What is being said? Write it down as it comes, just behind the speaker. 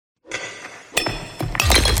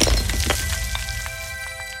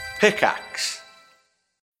Pickaxe.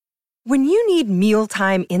 When you need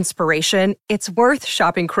mealtime inspiration, it's worth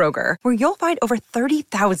shopping Kroger, where you'll find over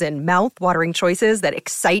 30,000 mouth-watering choices that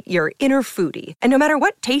excite your inner foodie. And no matter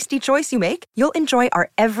what tasty choice you make, you'll enjoy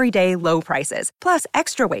our everyday low prices, plus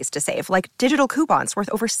extra ways to save, like digital coupons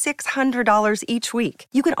worth over $600 each week.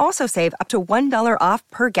 You can also save up to $1 off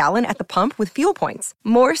per gallon at the pump with fuel points.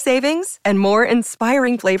 More savings and more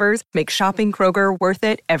inspiring flavors make shopping Kroger worth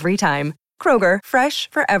it every time. Kroger, fresh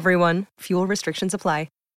for everyone. Fuel restrictions apply.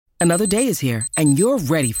 Another day is here, and you're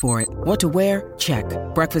ready for it. What to wear? Check.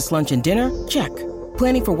 Breakfast, lunch, and dinner? Check.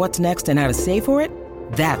 Planning for what's next and how to save for it?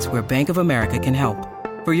 That's where Bank of America can help.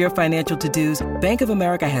 For your financial to-dos, Bank of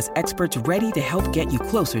America has experts ready to help get you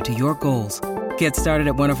closer to your goals. Get started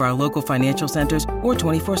at one of our local financial centers or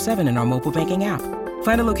 24/7 in our mobile banking app.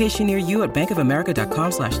 Find a location near you at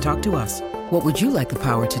bankofamerica.com/talktous. What would you like the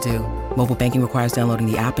power to do? Mobile banking requires downloading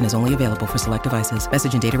the app and is only available for select devices.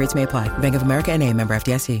 Message and data rates may apply. Bank of America N.A., member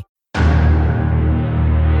FDIC.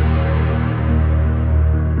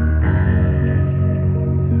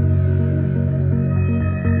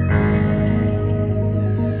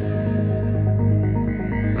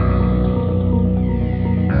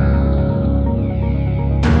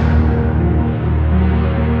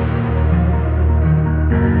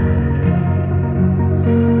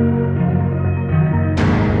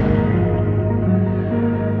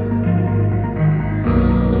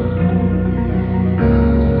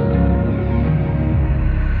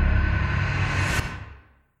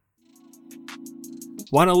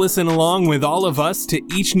 Want to listen along with all of us to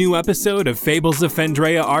each new episode of Fables of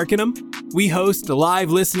Fendraeya Arcanum? We host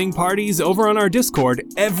live listening parties over on our Discord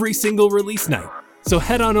every single release night. So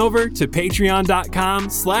head on over to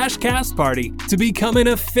patreon.com/castparty to become an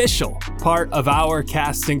official part of our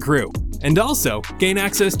cast and crew. And also gain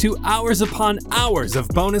access to hours upon hours of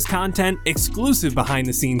bonus content, exclusive behind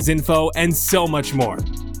the scenes info, and so much more.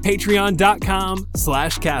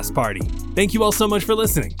 Patreon.com/castparty. Thank you all so much for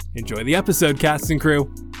listening. Enjoy the episode, cast and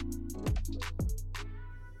crew.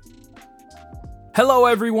 Hello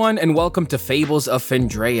everyone, and welcome to Fables of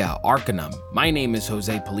Fendraeya Arcanum. My name is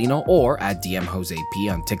Jose Polino, or at DMJoseP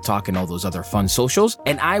on TikTok and all those other fun socials,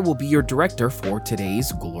 and I will be your director for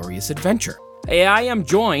today's glorious adventure. I am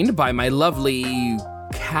joined by my lovely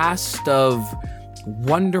cast of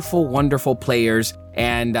wonderful, wonderful players,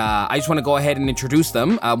 and I just want to go ahead and introduce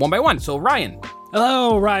them one by one. So Ryan.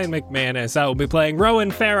 Hello, Ryan McManus. I will be playing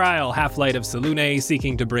Rowan Fairisle, Half-Light of Selune,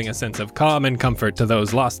 seeking to bring a sense of calm and comfort to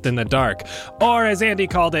those lost in the dark, or as Andy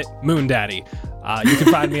called it, Moon Daddy. You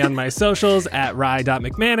can find me on my socials at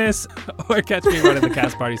rye.mcmanus, or catch me one of the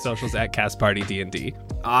Cast Party socials at CastPartyDND.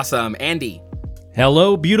 Awesome. Andy.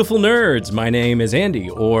 Hello, beautiful nerds. My name is Andy,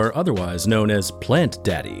 or otherwise known as Plant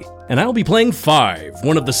Daddy, and I'll be playing 5,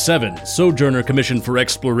 one of the 7 Sojourner commissioned for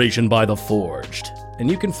exploration by the Forged.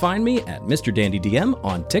 And you can find me at Mr. Dandy DM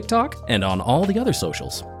on TikTok and on all the other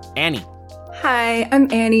socials. Annie. Hi,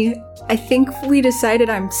 I'm Annie. I think we decided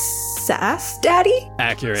I'm Sass Daddy?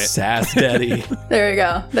 Accurate. Sass Daddy. There we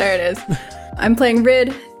go. There it is. I'm playing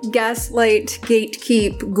Rid, Gaslight,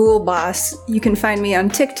 Gatekeep, Ghoul Boss. You can find me on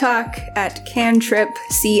TikTok at Cantrip,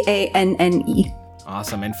 Canne.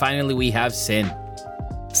 Awesome. And finally, we have Sin.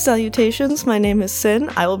 Salutations, my name is Sin.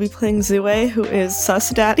 I will be playing Zue, who is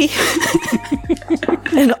Sus Daddy,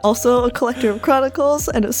 and also a collector of chronicles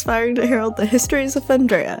and aspiring to herald the histories of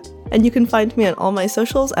Fendraeya. And you can find me on all my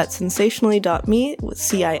socials at sensationally.me with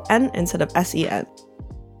CIN instead of SEN.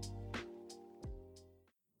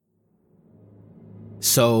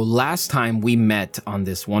 So last time we met on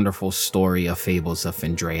this wonderful story of Fables of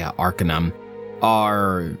Fendraeya Arcanum,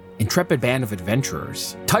 our intrepid band of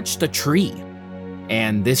adventurers touched a tree.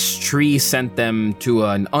 And this tree sent them to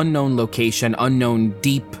an unknown location, unknown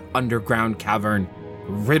deep underground cavern,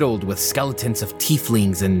 riddled with skeletons of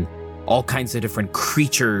tieflings and all kinds of different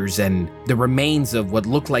creatures and the remains of what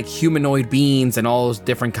looked like humanoid beings and all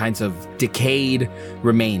different kinds of decayed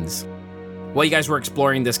remains. While you guys were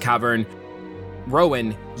exploring this cavern,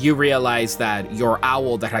 Rowan, you realized that your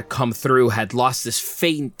owl that had come through had lost this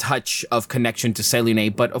faint touch of connection to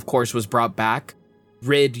Selune, but of course was brought back.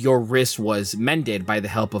 Rid, your wrist was mended by the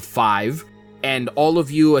help of 5, and all of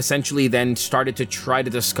you essentially then started to try to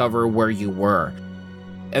discover where you were.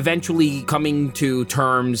 Eventually coming to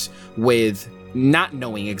terms with not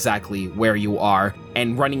knowing exactly where you are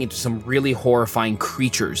and running into some really horrifying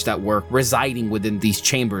creatures that were residing within these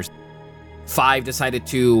chambers. 5 decided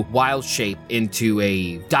to wild shape into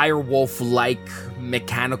a direwolf-like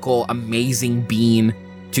mechanical amazing being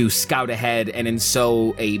to scout ahead, and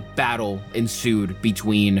so a battle ensued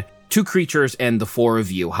between 2 creatures and the 4 of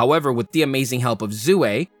you. However, with the amazing help of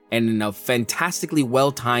Zue and in a fantastically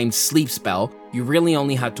well-timed sleep spell, you really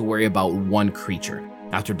only have to worry about one creature.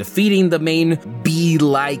 After defeating the main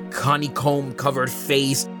bee-like honeycomb-covered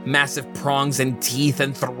face, massive prongs and teeth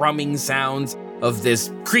and thrumming sounds of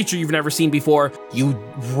this creature you've never seen before, you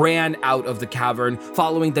ran out of the cavern,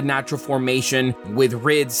 following the natural formation with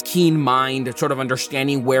Rid's keen mind, sort of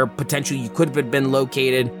understanding where potentially you could have been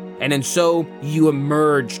located. And then so you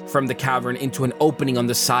emerge from the cavern into an opening on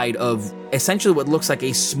the side of essentially what looks like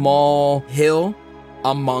a small hill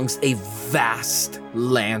amongst a vast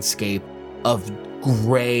landscape of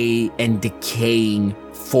gray and decaying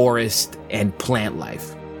forest and plant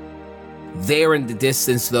life. There in the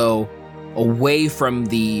distance, though, away from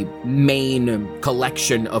the main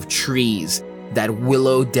collection of trees that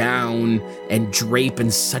willow down and drape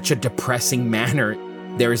in such a depressing manner,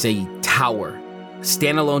 there is a tower,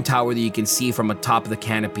 standalone tower that you can see from atop of the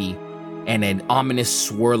canopy, and an ominous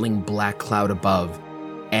swirling black cloud above.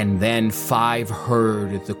 And then Five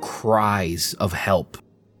heard the cries of help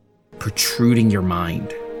protruding your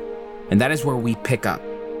mind. And that is where we pick up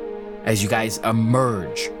as you guys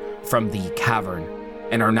emerge from the cavern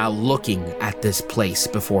and are now looking at this place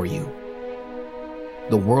before you.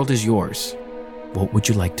 The world is yours. What would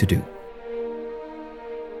you like to do?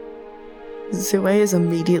 Zue is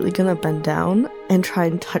immediately gonna bend down and try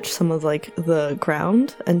and touch some of the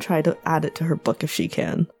ground and try to add it to her book if she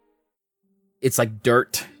can. It's like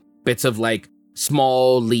dirt, bits of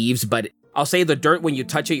small leaves, but I'll say the dirt, when you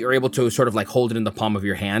touch it, you're able to sort of hold it in the palm of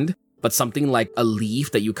your hand. But something like a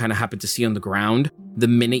leaf that you kind of happen to see on the ground, the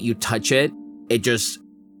minute you touch it, it just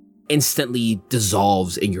instantly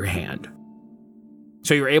dissolves in your hand.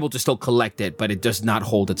 So you're able to still collect it, but it does not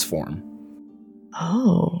hold its form.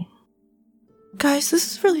 Oh. Guys, this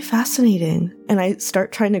is really fascinating. And I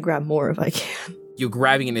start trying to grab more if I can. You're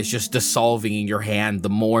grabbing it and it's just dissolving in your hand the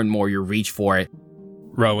more and more you reach for it.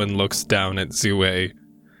 Rowan looks down at Zue.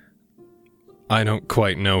 I don't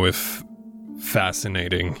quite know if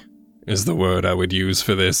fascinating is the word I would use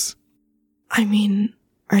for this. I mean,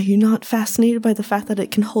 are you not fascinated by the fact that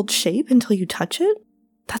it can hold shape until you touch it?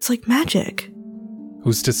 That's like magic.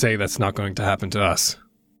 Who's to say that's not going to happen to us?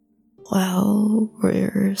 Well,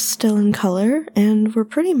 we're still in color, and we're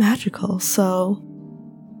pretty magical, so...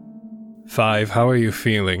 Five, how are you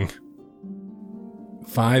feeling?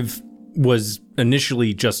 Five was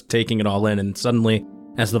initially just taking it all in, and suddenly,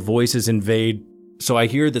 as the voices invade, so I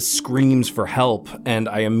hear the screams for help, and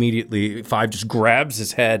Five just grabs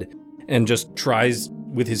his head and just tries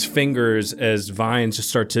with his fingers as vines just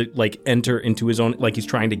start to, enter into his own, he's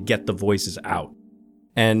trying to get the voices out.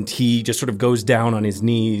 And he just sort of goes down on his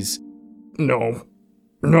knees. No,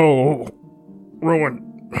 Rowan,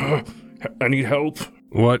 I need help.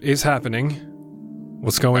 What is happening?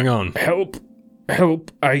 What's going on? Help,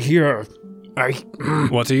 I hear.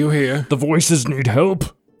 What do you hear? The voices need help.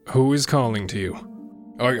 Who is calling to you?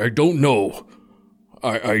 I don't know.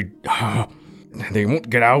 They won't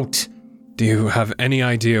get out. Do you have any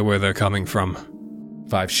idea where they're coming from?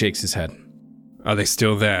 Five shakes his head. Are they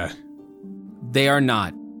still there? They are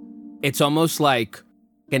not. It's almost like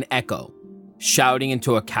an echo shouting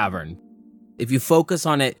into a cavern. If you focus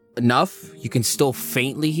on it enough, you can still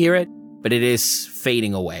faintly hear it, but it is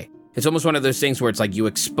fading away. It's almost one of those things where it's like you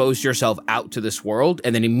expose yourself out to this world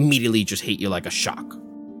and then immediately just hit you like a shock.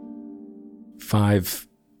 Five,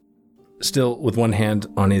 still with one hand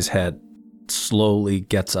on his head, slowly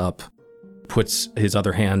gets up, puts his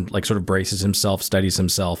other hand, sort of braces himself, steadies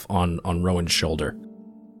himself on Rowan's shoulder.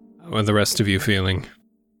 How are the rest of you feeling?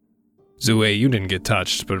 Zue, you didn't get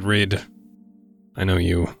touched, but Rid, I know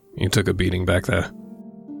you took a beating back there.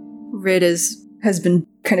 Rid has been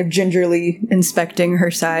kind of gingerly inspecting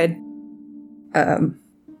her side.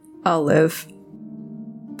 I'll live.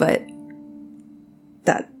 But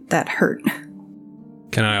that hurt.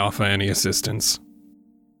 Can I offer any assistance?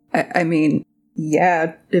 I mean,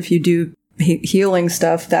 yeah, if you do healing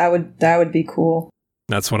stuff, that would be cool.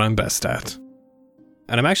 That's what I'm best at.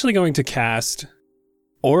 And I'm actually going to cast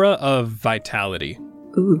Aura of Vitality.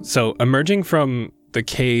 Ooh. So emerging from the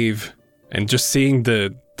cave and just seeing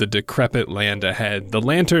the decrepit land ahead, the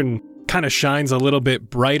lantern kind of shines a little bit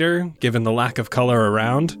brighter given the lack of color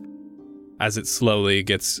around as it slowly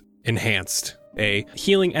gets enhanced. A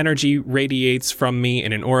healing energy radiates from me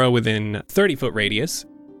in an aura within 30-foot radius,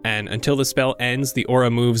 and until the spell ends, the aura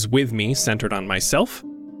moves with me, centered on myself,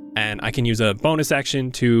 and I can use a bonus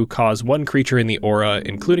action to cause one creature in the aura,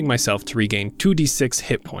 including myself, to regain 2d6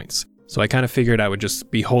 hit points. So I kind of figured I would just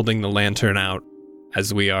be holding the lantern out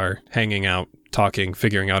as we are hanging out, talking,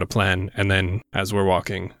 figuring out a plan, and then as we're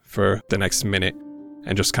walking for the next minute,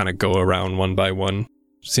 and just kind of go around one by one,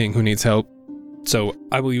 seeing who needs help. So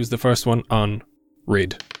I will use the first one on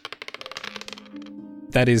Rid.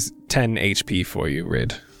 That is 10 HP for you,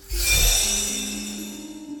 Rid.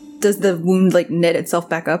 Does the wound, knit itself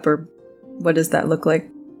back up, or what does that look like?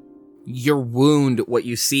 Your wound, what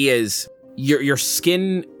you see is your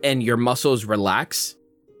skin and your muscles relax.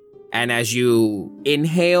 And as you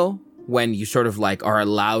inhale, when you sort of are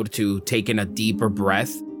allowed to take in a deeper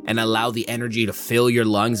breath and allow the energy to fill your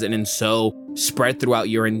lungs and then so spread throughout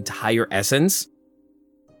your entire essence,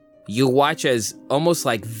 you watch as almost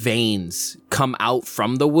like veins come out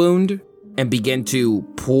from the wound and begin to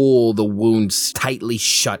pull the wounds tightly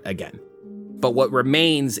shut again. But what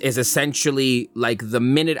remains is essentially the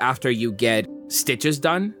minute after you get stitches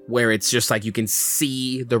done, where it's just you can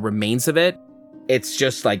see the remains of it. It's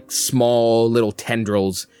just small little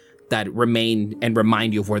tendrils that remain and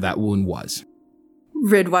remind you of where that wound was.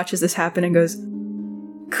 Rid watches this happen and goes,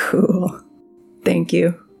 "Cool. Thank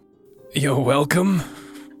you." You're welcome.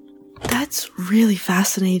 That's really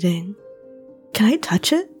fascinating. Can I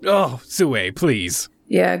touch it? Oh, Zue, please.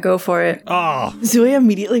 Yeah, go for it. Oh. Zue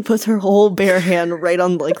immediately puts her whole bare hand right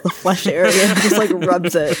on the flesh area and just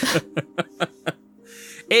rubs it.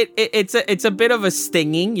 It's a bit of a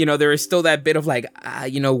stinging, there is still that bit of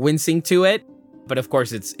wincing to it, but of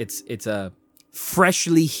course it's a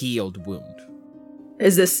freshly healed wound.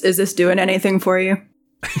 Is this doing anything for you?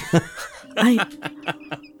 I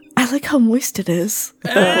like how moist it is.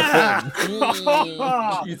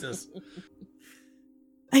 Jesus.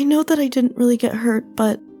 I know that I didn't really get hurt,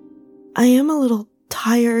 but I am a little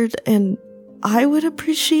tired and I would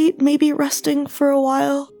appreciate maybe resting for a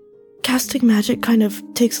while. Casting magic kind of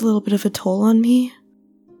takes a little bit of a toll on me.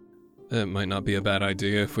 It might not be a bad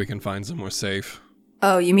idea if we can find somewhere safe.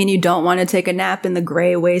 Oh, you mean you don't want to take a nap in the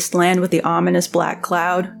gray wasteland with the ominous black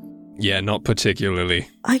cloud? Yeah, not particularly.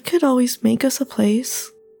 I could always make us a place.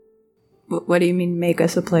 What do you mean, make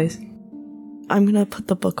us a place? I'm gonna put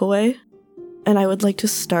the book away, and I would like to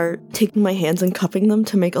start taking my hands and cupping them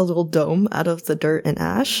to make a little dome out of the dirt and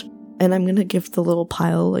ash, and I'm gonna give the little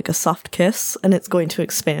pile a soft kiss, and it's going to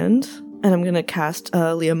expand, and I'm gonna cast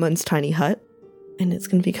Liamun's tiny hut, and it's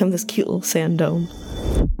gonna become this cute little sand dome.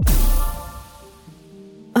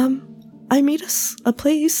 I made us a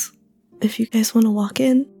place, if you guys want to walk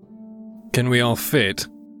in. Can we all fit?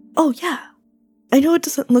 Oh, yeah. I know it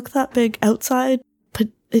doesn't look that big outside, but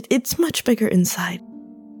it's much bigger inside.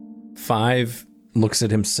 5 looks at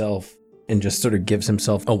himself and just sort of gives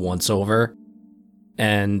himself a once-over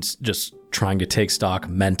and just trying to take stock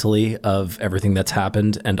mentally of everything that's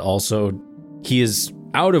happened. And also, he is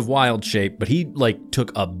out of wild shape, but he,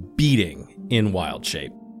 took a beating in wild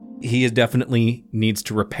shape. He definitely needs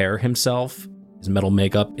to repair himself. His metal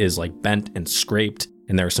makeup is, bent and scraped,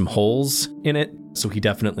 and there are some holes in it, so he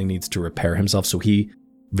definitely needs to repair himself. So he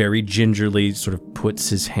very gingerly sort of puts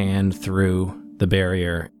his hand through the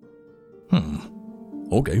barrier.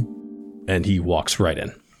 Okay. And he walks right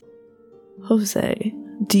in. Jose,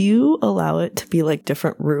 do you allow it to be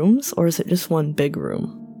different rooms, or is it just one big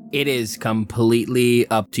room? It is completely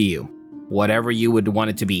up to you. Whatever you would want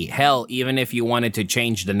it to be. Hell, even if you wanted to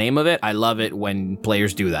change the name of it, I love it when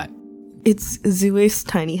players do that. It's Zue's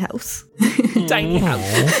tiny house. Tiny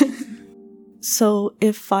house. So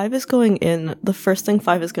if 5 is going in, the first thing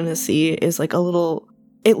 5 is going to see is a little...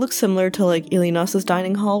 It looks similar to Ilinos's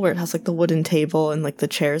dining hall, where it has the wooden table and the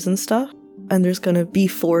chairs and stuff. And there's going to be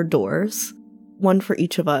 4 doors, one for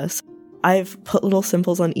each of us. I've put little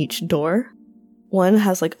symbols on each door. One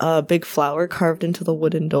has a big flower carved into the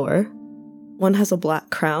wooden door. One has a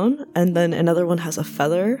black crown, and then another one has a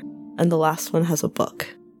feather, and the last one has a book,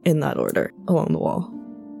 in that order, along the wall.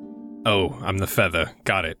 Oh, I'm the feather.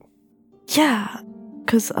 Got it. Yeah,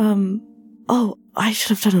 because, I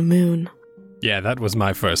should have done a moon. Yeah, that was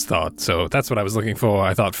my first thought, so that's what I was looking for.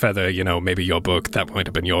 I thought feather, maybe your book, that might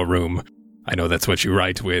have been your room. I know that's what you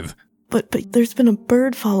write with. But there's been a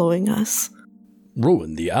bird following us.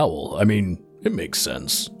 Rowan the owl. I mean, it makes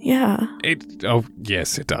sense. Yeah. Oh,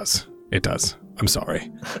 yes, it does. It does. I'm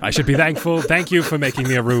sorry. I should be thankful. Thank you for making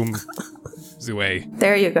me a room, Zue.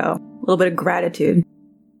 There you go. A little bit of gratitude.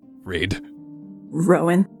 Read.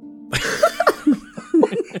 Rowan.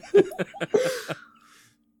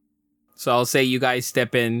 So I'll say you guys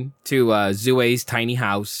step in to Zue's tiny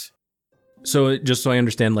house. So just so I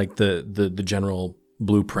understand, the general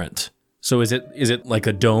blueprint. So is it like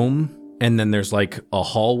a dome, and then there's a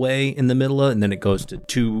hallway in the middle, and then it goes to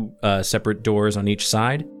 2 separate doors on each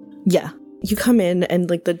side? Yeah. You come in, and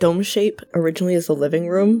the dome shape originally is the living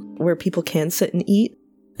room where people can sit and eat.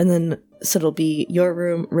 And then, so it'll be your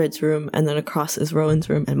room, Red's room, and then across is Rowan's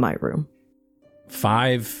room and my room.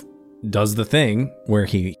 5 does the thing where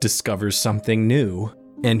he discovers something new,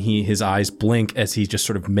 and his eyes blink as he just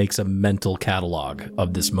sort of makes a mental catalog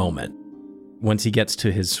of this moment. Once he gets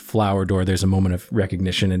to his flower door, there's a moment of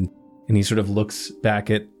recognition, and he sort of looks back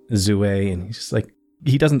at Zue, and he's just like,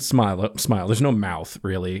 he doesn't smile. There's no mouth,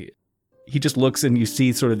 really. He just looks, and you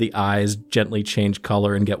see sort of the eyes gently change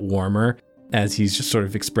color and get warmer as he's just sort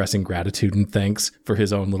of expressing gratitude and thanks for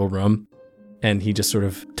his own little room. And he just sort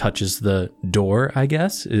of touches the door, I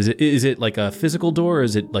guess. Is it like a physical door, or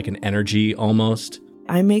is it like an energy almost?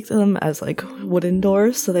 I make them as like wooden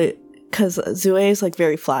doors so that, because Zue is like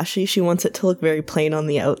very flashy, she wants it to look very plain on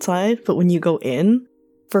the outside, but when you go in,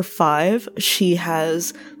 for 5, she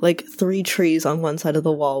has like 3 trees on one side of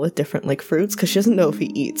the wall with different like fruits, because she doesn't know if he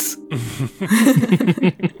eats.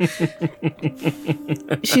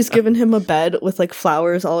 She's given him a bed with like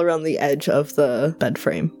flowers all around the edge of the bed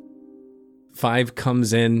frame. 5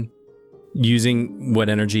 comes in, using what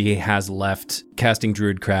energy he has left, casting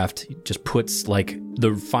Druidcraft, just puts like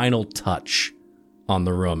the final touch on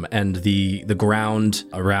the room, and the ground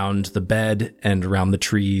around the bed and around the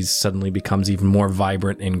trees suddenly becomes even more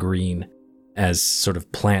vibrant and green as sort of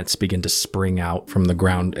plants begin to spring out from the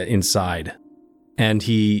ground inside. And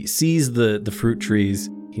he sees the fruit trees.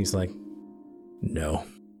 He's like, no.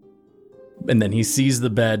 And then he sees the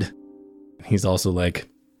bed. He's also like,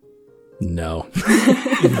 no.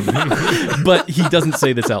 But he doesn't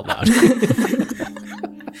say this out loud.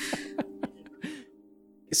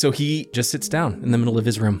 So he just sits down in the middle of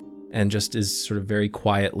his room and just is sort of very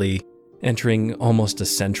quietly entering almost a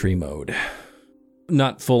sentry mode.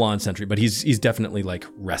 Not full on sentry, but he's definitely like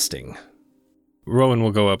resting. Rowan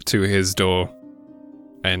will go up to his door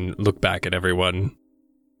and look back at everyone.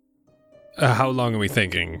 How long are we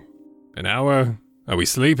thinking? An hour? Are we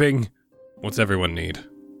sleeping? What's everyone need?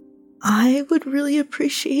 I would really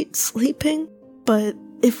appreciate sleeping, but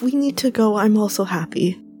if we need to go, I'm also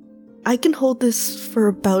happy. I can hold this for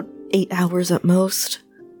about 8 hours at most.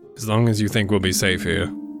 As long as you think we'll be safe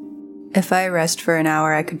here. If I rest for an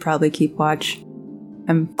hour, I could probably keep watch.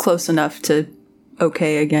 I'm close enough to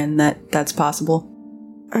okay again that's possible.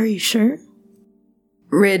 Are you sure?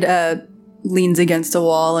 Rid leans against a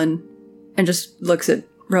wall and just looks at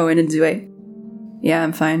Rowan and Zue. Yeah,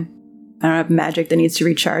 I'm fine. I don't have magic that needs to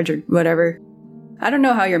recharge or whatever. I don't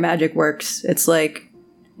know how your magic works. It's like,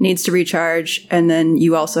 needs to recharge, and then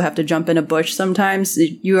you also have to jump in a bush sometimes.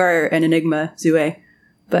 You are an enigma, Zue,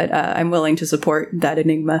 but I'm willing to support that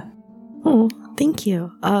enigma. Oh, thank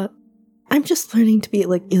you. I'm just learning to be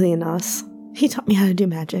like Ilianas. He taught me how to do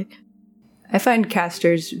magic. I find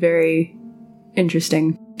casters very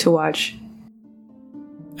interesting to watch.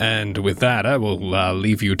 And with that, I will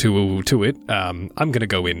leave you to it. I'm going to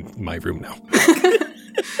go in my room now.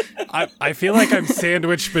 I feel like I'm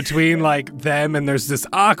sandwiched between like them, and there's this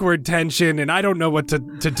awkward tension, and I don't know what to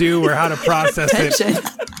do or how to process it.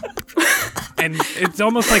 And it's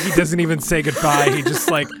almost like he doesn't even say goodbye. He just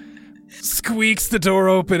like squeaks the door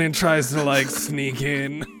open and tries to like sneak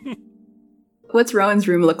in. What's Rowan's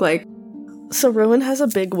room look like? So Rowan has a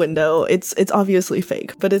big window. It's obviously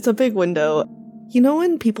fake, but it's a big window. You know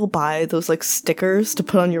when people buy those like stickers to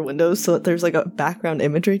put on your windows so that there's like a background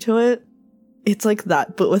imagery to it? It's like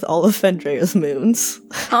that, but with all of Fendraeya's moons.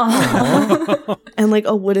 And like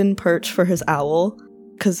a wooden perch for his owl,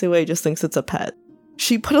 because Zue just thinks it's a pet.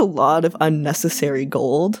 She put a lot of unnecessary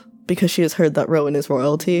gold because she has heard that Rowan is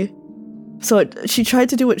royalty. So she tried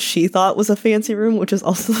to do what she thought was a fancy room, which is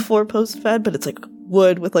also the 4-post bed, but it's like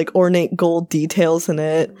wood with like ornate gold details in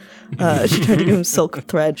it. She tried to give him silk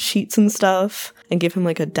thread sheets and stuff, and give him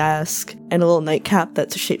like a desk and a little nightcap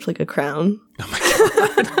that's shaped like a crown. Oh my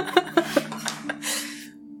god.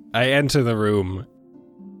 I enter the room,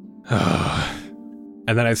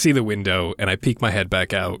 and then I see the window, and I peek my head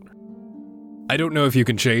back out. I don't know if you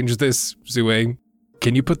can change this, Zue.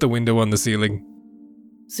 Can you put the window on the ceiling?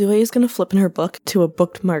 Zue is going to flip in her book to a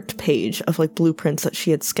bookmarked page of like blueprints that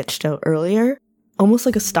she had sketched out earlier. Almost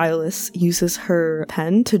like a stylus uses her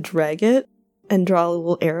pen to drag it and draw a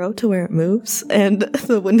little arrow to where it moves, and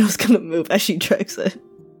the window's going to move as she drags it.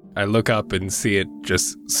 I look up and see it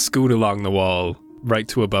just scoot along the wall, right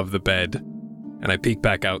to above the bed, and I peek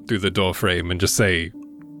back out through the door frame and just say,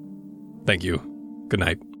 thank you. Good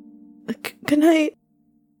night. Good night.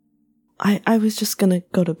 I was just gonna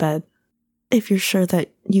go to bed. If you're sure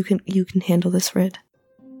that you can handle this, Rid.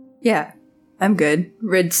 Yeah, I'm good.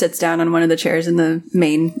 Rid sits down on one of the chairs in the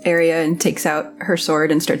main area and takes out her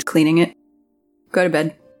sword and starts cleaning it. Go to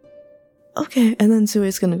bed. Okay, and then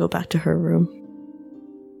Zue's gonna go back to her room.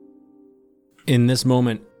 In this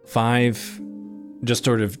moment, 5, just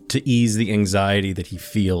sort of to ease the anxiety that he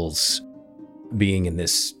feels, being in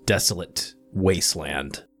this desolate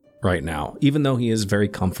wasteland right now, even though he is very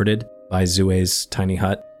comforted by Zue's tiny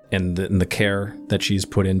hut and the care that she's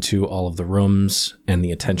put into all of the rooms and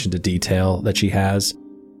the attention to detail that she has.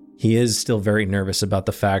 He is still very nervous about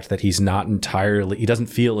the fact that he doesn't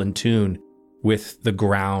feel in tune with the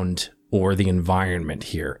ground or the environment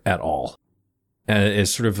here at all.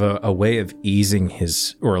 As sort of a way of easing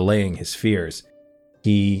allaying his fears,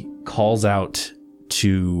 he calls out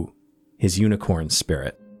to his unicorn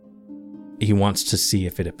spirit. He wants to see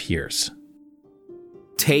if it appears.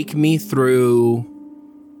 Take me through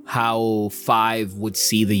how 5 would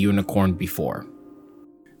see the unicorn before.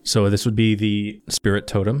 So this would be the spirit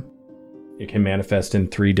totem. It can manifest in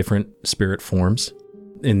 3 different spirit forms.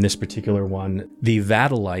 In this particular one, the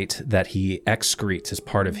vadalite that he excretes as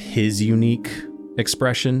part of his unique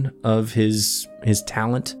expression of his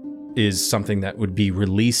talent is something that would be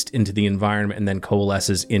released into the environment and then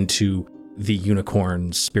coalesces into the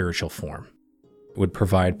unicorn's spiritual form. It would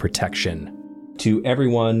provide protection to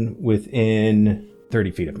everyone within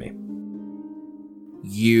 30 feet of me.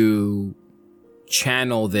 You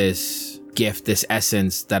channel this gift, this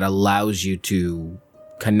essence that allows you to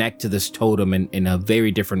connect to this totem in a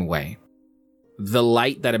very different way. The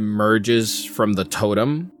light that emerges from the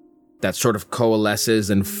totem that sort of coalesces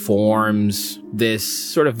and forms this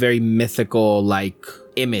sort of very mythical like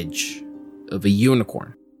image of a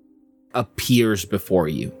unicorn appears before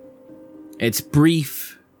you. It's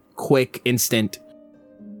brief, quick, instant,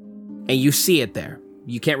 and you see it there.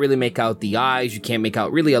 You can't really make out the eyes, you can't make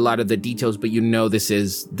out really a lot of the details, but you know this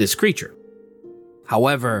is this creature.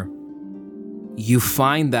 However, you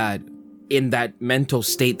find that in that mental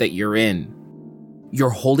state that you're in, you're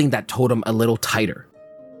holding that totem a little tighter.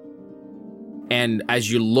 And as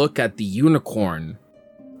you look at the unicorn,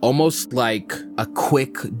 almost like a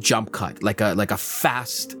quick jump cut, like a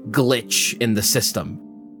fast glitch in the system,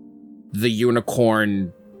 the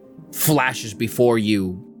unicorn flashes before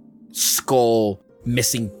you, skull,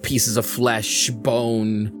 missing pieces of flesh,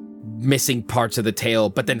 bone, missing parts of the tail,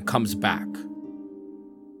 but then comes back.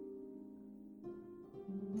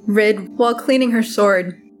 Rid, while cleaning her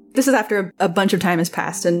sword, this is after a bunch of time has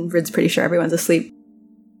passed and Rid's pretty sure everyone's asleep.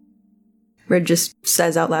 Rid just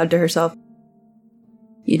says out loud to herself,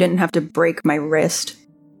 "You didn't have to break my wrist."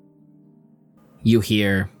 You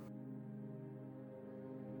hear,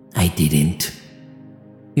 "I didn't.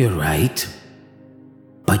 You're right.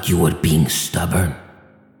 But you were being stubborn.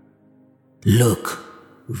 Look,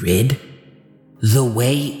 Rid, the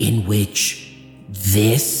way in which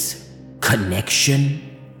this connection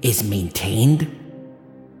is maintained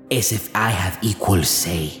is if I have equal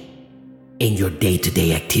say in your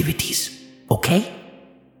day-to-day activities, okay?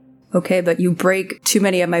 Okay, but you break too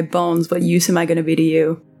many of my bones. What use am I going to be to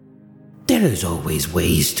you? There is always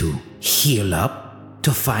ways to heal up,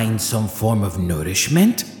 to find some form of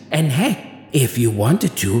nourishment. And hey, if you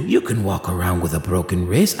wanted to, you can walk around with a broken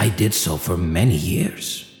wrist. I did so for many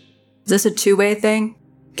years. Is this a two-way thing?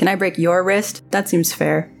 Can I break your wrist? That seems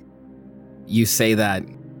fair. you say that,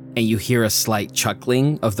 and you hear a slight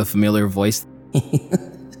chuckling of the familiar voice.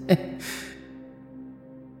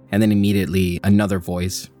 And then immediately another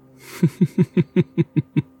voice.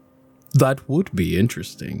 That would be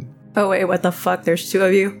interesting. Oh wait, what the fuck? There's two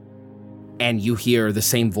of you? And you hear the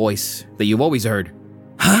same voice that you've always heard.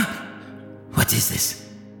 Huh? What is this?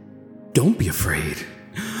 Don't be afraid.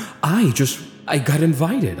 I got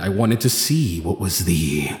invited. I wanted to see what was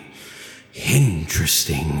the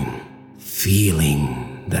interesting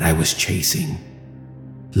feeling that I was chasing.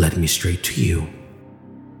 Led me straight to you.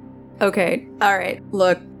 Okay, alright,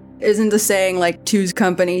 look. Isn't the saying like two's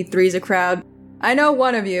company, three's a crowd? I know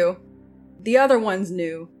one of you. The other one's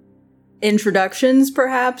new. Introductions,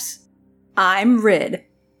 perhaps? I'm Rid.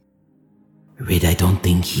 Rid, I don't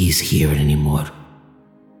think he's here anymore.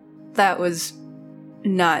 That was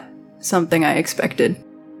not something I expected.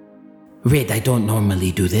 Rid, I don't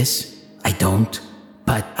normally do this. I don't.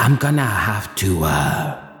 But I'm gonna have to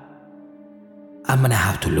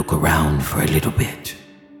look around for a little bit.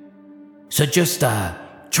 So just,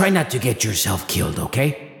 try not to get yourself killed,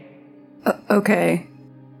 okay? Okay.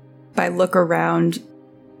 By look around,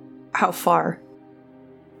 how far?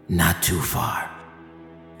 Not too far.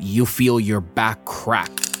 You feel your back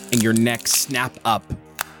crack and your neck snap up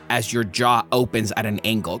as your jaw opens at an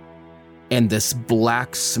angle, and this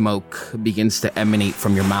black smoke begins to emanate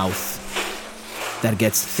from your mouth that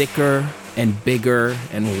gets thicker and bigger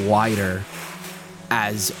and wider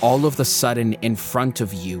as all of the sudden in front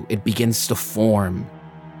of you it begins to form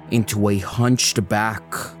into a hunched back,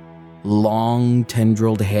 long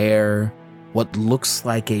tendrilled hair, what looks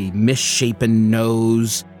like a misshapen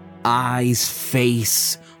nose, eyes,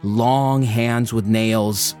 face, long hands with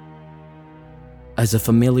nails, as a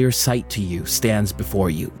familiar sight to you stands before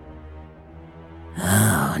you.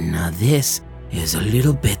 Oh, now this is a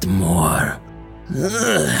little bit more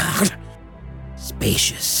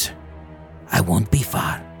spacious. I won't be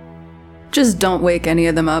far. Just don't wake any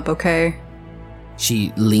of them up, okay?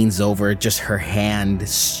 She leans over, just her hand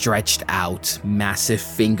stretched out, massive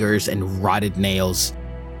fingers and rotted nails,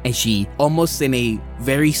 and she, almost in a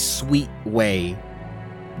very sweet way,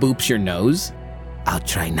 boops your nose. I'll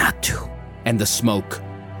try not to. And the smoke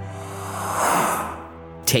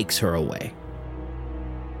takes her away.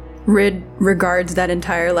 Rid regards that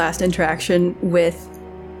entire last interaction with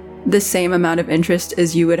the same amount of interest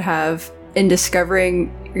as you would have in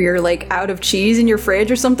discovering you're like out of cheese in your fridge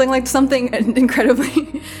or something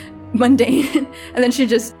incredibly mundane. And then she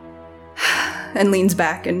just and leans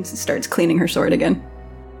back and starts cleaning her sword again.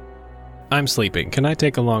 I'm sleeping. Can I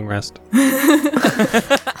take a long rest?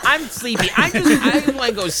 I'm sleepy. I want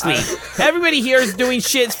to go sleep. Everybody here is doing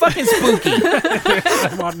shit. It's fucking spooky.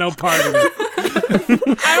 I want no part of it.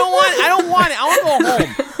 I don't want it. I want to go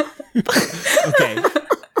home. Okay.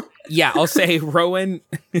 Yeah, I'll say Rowan.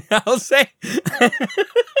 I'll say the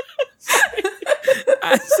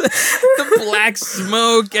black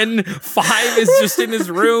smoke and 5 is just in his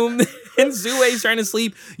room and Zue's trying to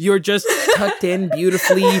sleep. You're just tucked in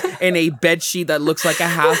beautifully in a bedsheet that looks like a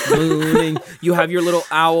half moon, and you have your little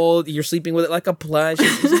owl. You're sleeping with it like a plush.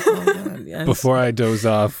 Oh God, yes. Before I doze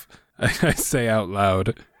off, I say out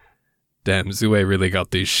loud, "Damn, Zue really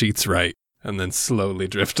got these sheets right," and then slowly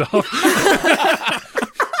drift off.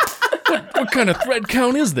 What kind of thread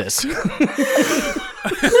count is this?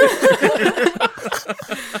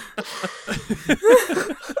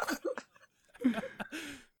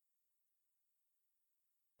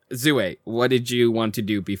 Zue, what did you want to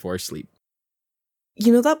do before sleep?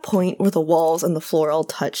 You know that point where the walls and the floor all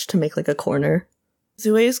touch to make like a corner?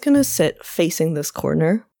 Zue is gonna sit facing this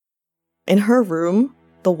corner. In her room,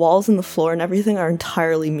 the walls and the floor and everything are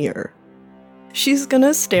entirely mirror. She's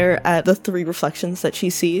gonna stare at the 3 reflections that she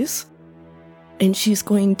sees, and she's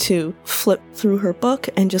going to flip through her book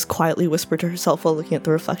and just quietly whisper to herself while looking at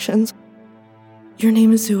the reflections. Your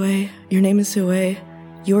name is Zue. Your name is Zue.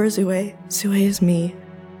 You're Zue. Zue is me.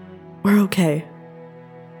 We're okay.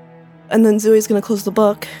 And then Zue's gonna close the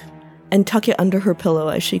book and tuck it under her pillow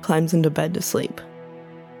as she climbs into bed to sleep.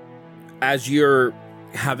 As you're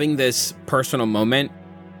having this personal moment,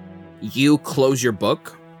 you close your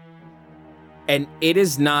book, and it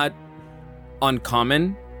is not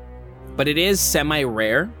uncommon, but it is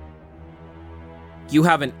semi-rare. You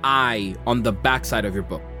have an eye on the backside of your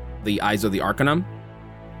book, the eyes of the Arcanum.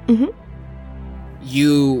 Mm-hmm.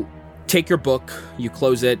 You take your book, you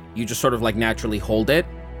close it, you just sort of like naturally hold it,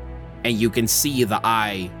 and you can see the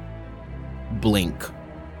eye blink.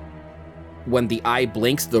 When the eye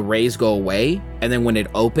blinks, the rays go away, and then when it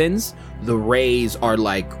opens, the rays are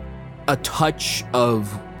like a touch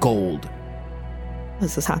of gold.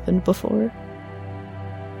 Has this happened before?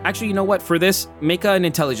 Actually, you know what? For this, make an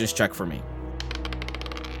intelligence check for me.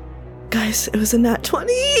 Guys, it was a nat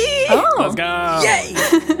 20! Oh! Let's go!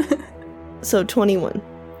 Yay! So 21.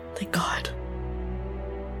 Thank God.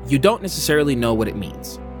 You don't necessarily know what it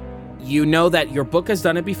means. You know that your book has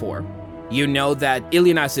done it before. You know that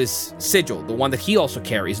Ilianas's sigil, the one that he also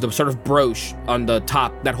carries, the sort of brooch on the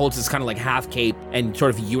top that holds this kind of like half cape and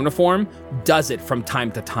sort of uniform, does it from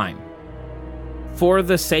time to time. For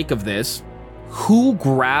the sake of this, who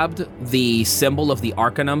grabbed the symbol of the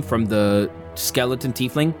Arcanum from the skeleton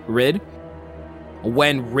tiefling, Rid?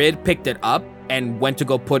 When Rid picked it up and went to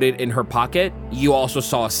go put it in her pocket, you also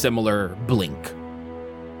saw a similar blink.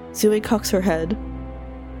 Zue cocks her head.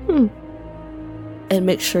 And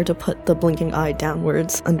makes sure to put the blinking eye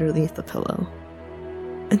downwards underneath the pillow.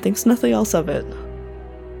 And thinks nothing else of it.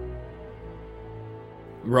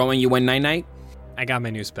 Rowan, you went night-night? I got my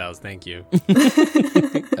new spells, thank you.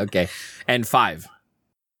 Okay. And 5.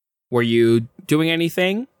 Were you doing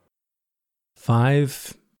anything?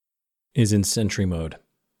 5 is in sentry mode.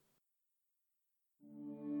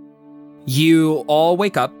 You all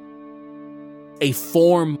wake up. A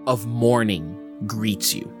form of morning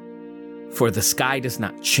greets you. For the sky does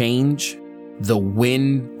not change. The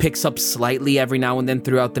wind picks up slightly every now and then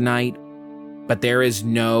throughout the night. But there is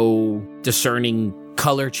no discerning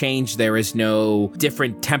color change. There is no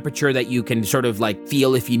different temperature that you can sort of like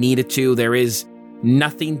feel if you needed to. There is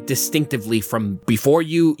nothing distinctively from before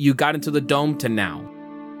you got into the dome to now.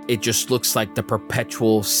 It just looks like the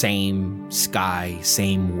perpetual same sky,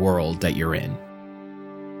 same world that you're in.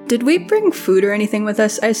 Did we bring food or anything with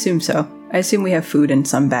us? I assume so. I assume we have food in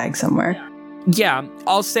some bag somewhere. Yeah,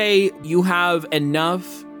 I'll say you have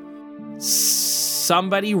enough.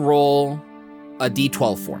 Somebody roll a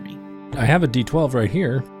d12 for me. I have a d12 right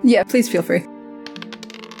here. Yeah, please feel free.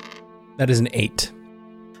 That is an 8.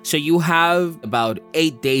 So you have about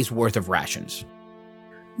 8 days worth of rations.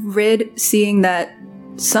 Rid, seeing that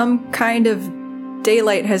some kind of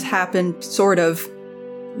daylight has happened, sort of,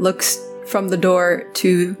 looks from the door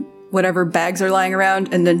to whatever bags are lying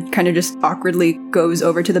around and then kind of just awkwardly goes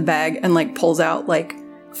over to the bag and like pulls out like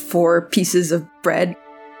 4 pieces of bread.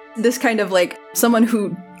 This kind of like someone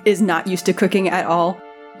who is not used to cooking at all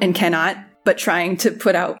and cannot, but trying to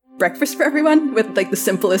put out breakfast for everyone with like the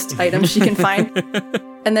simplest items she can find.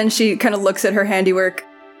 And then she kind of looks at her handiwork,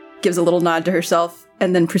 gives a little nod to herself,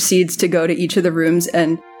 and then proceeds to go to each of the rooms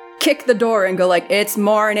and kick the door and go like, "It's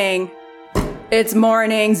morning. It's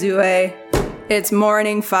morning, Zue. It's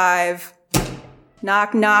morning 5.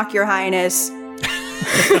 Knock, knock, your highness."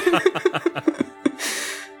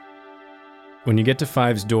 When you get to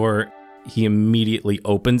 5's door, he immediately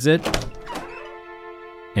opens it,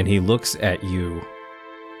 and he looks at you,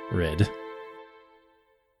 Rid,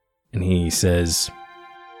 and he says,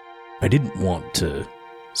 "I didn't want to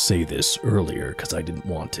say this earlier because I didn't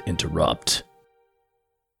want to interrupt,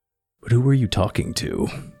 but who were you talking to?"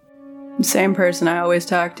 Same person I always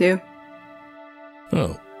talk to.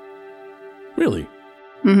 Oh. Really?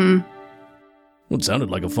 Mm-hmm. Well, it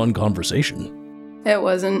sounded like a fun conversation. It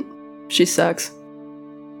wasn't. She sucks.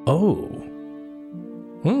 Oh.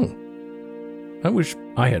 I wish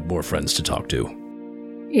I had more friends to talk to.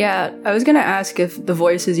 Yeah, I was gonna ask if the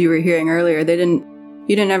voices you were hearing earlier, you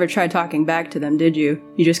didn't ever try talking back to them, did you?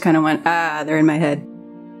 You just kind of went, they're in my head.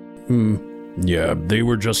 Yeah, they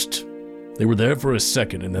were there for a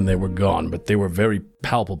second and then they were gone, but they were very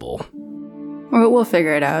palpable. Well, we'll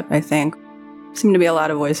figure it out, I think. Seem to be a lot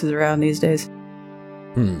of voices around these days.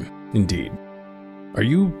 Indeed. Are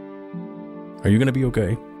you gonna be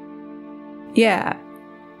okay? Yeah.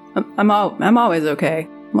 I'm always okay.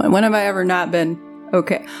 When have I ever not been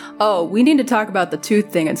okay? Oh, we need to talk about the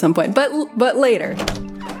tooth thing at some point, but later.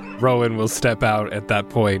 Rowan will step out at that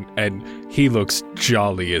point, and he looks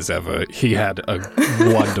jolly as ever. He had a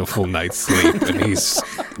wonderful night's sleep, and he's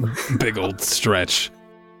big old stretch.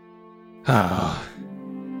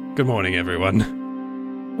 Good morning, everyone.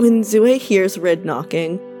 When Zue hears Rid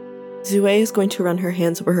knocking, Zue is going to run her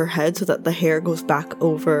hands over her head so that the hair goes back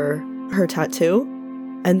over her tattoo,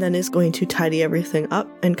 and then is going to tidy everything up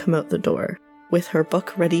and come out the door, with her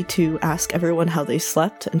book ready to ask everyone how they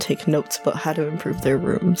slept and take notes about how to improve their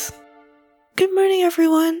rooms. Good morning,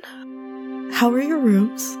 everyone. How are your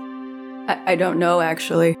rooms? I don't know,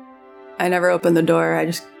 actually. I never opened the door.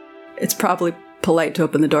 It's probably polite to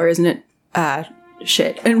open the door, isn't it?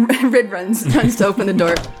 Shit. And Rid runs to open the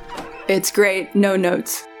door. It's great. No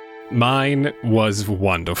notes. Mine was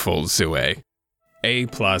wonderful, Zue. A+.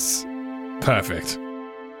 Perfect.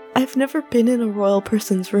 I've never been in a royal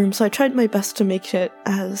person's room, so I tried my best to make it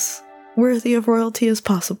as worthy of royalty as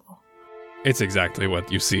possible. It's exactly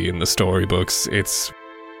what you see in the storybooks. It's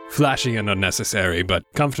flashy and unnecessary, but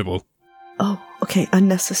comfortable. Oh, okay,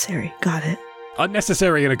 unnecessary. Got it.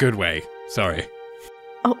 Unnecessary in a good way. Sorry.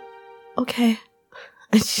 Oh, okay.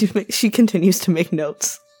 And she continues to make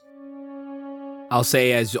notes. I'll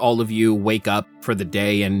say as all of you wake up for the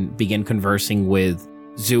day and begin conversing with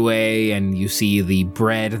Zue, and you see the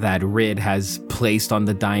bread that Rid has placed on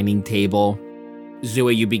the dining table,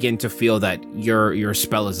 Zue, you begin to feel that your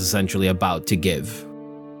spell is essentially about to give.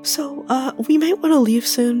 So, we might want to leave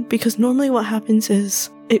soon, because normally what happens is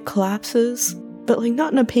it collapses, but like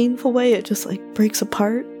not in a painful way, it just like breaks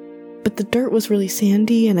apart. But the dirt was really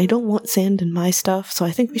sandy, and I don't want sand in my stuff, so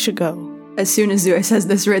I think we should go. As soon as Zue says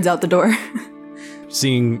this, Rid's out the door.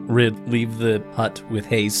 Seeing Rid leave the hut with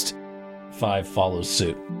haste, 5 follows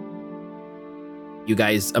suit. You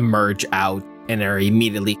guys emerge out and are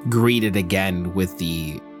immediately greeted again with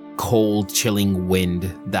the cold, chilling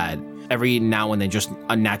wind that every now and then just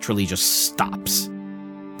unnaturally just stops.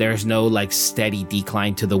 There's no like steady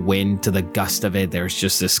decline to the wind, to the gust of it. There's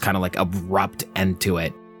just this kind of like abrupt end to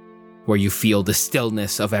it, where you feel the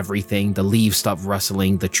stillness of everything. The leaves stop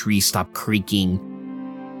rustling, the trees stop creaking,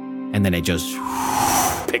 and then it just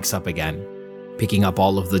picks up again, picking up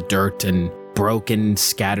all of the dirt and broken,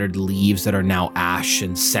 scattered leaves that are now ash,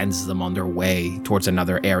 and sends them on their way towards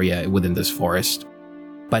another area within this forest.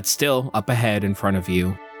 But still, up ahead in front of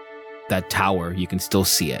you, that tower, you can still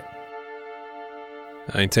see it.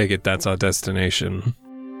 I take it that's our destination.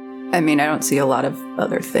 I mean, I don't see a lot of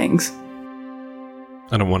other things.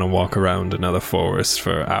 I don't want to walk around another forest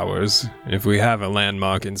for hours. If we have a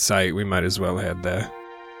landmark in sight, we might as well head there.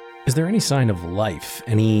 Is there any sign of life?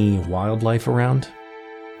 Any wildlife around?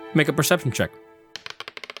 Make a perception check.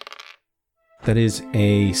 That is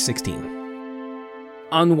a 16.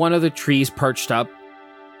 On one of the trees perched up,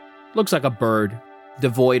 looks like a bird,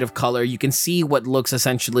 devoid of color. You can see what looks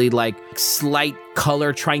essentially like slight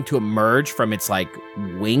color trying to emerge from its like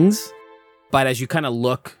wings. But as you kind of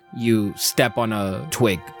look, you step on a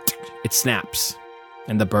twig. It snaps.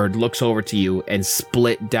 And the bird looks over to you and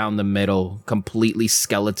split down the middle, completely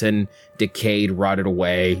skeleton, decayed, rotted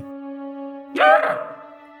away.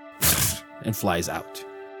 And flies out.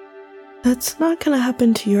 That's not gonna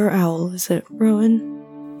happen to your owl, is it,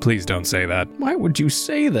 Rowan? Please don't say that. Why would you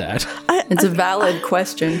say that? It's a valid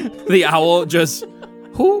question. The owl just...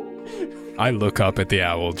 Who? I look up at the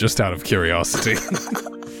owl just out of curiosity.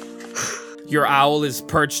 Your owl is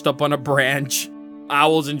perched up on a branch.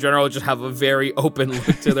 Owls in general just have a very open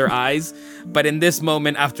look to their eyes. But in this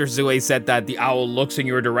moment, after Zue said that, the owl looks in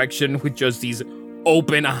your direction with just these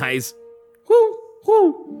open eyes. Whoo,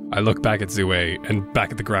 whoo. I look back at Zue and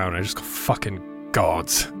back at the ground and I just go, fucking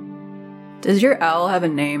gods. Does your owl have a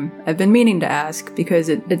name? I've been meaning to ask because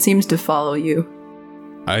it seems to follow you.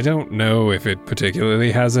 I don't know if it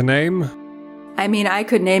particularly has a name. I mean, I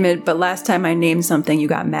could name it, but last time I named something, you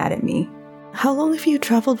got mad at me. How long have you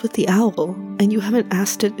traveled with the owl, and you haven't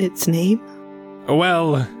asked it its name?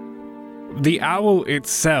 Well, the owl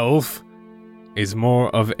itself is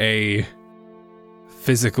more of a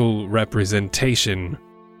physical representation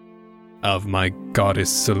of my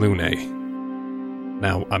goddess Selune.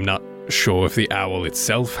 Now, I'm not sure if the owl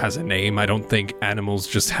itself has a name. I don't think animals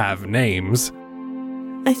just have names.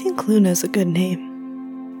 I think Luna's a good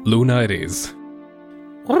name. Luna it is.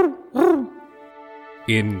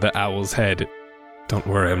 In the owl's head. Don't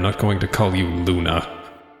worry, I'm not going to call you Luna.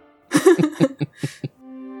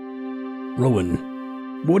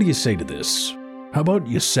 Rowan, what do you say to this? How about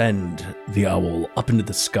you send the owl up into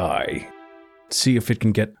the sky, see if it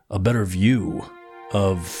can get a better view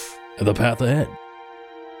of the path ahead?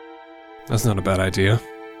 That's not a bad idea.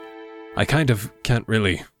 I kind of can't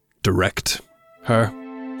really direct her.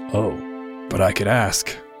 Oh. But I could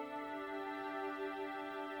ask.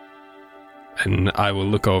 And I will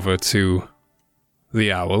look over to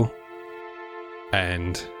the owl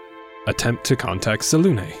and attempt to contact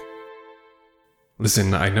Selune.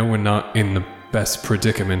 Listen, I know we're not in the best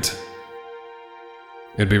predicament.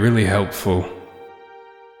 It'd be really helpful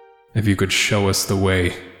if you could show us the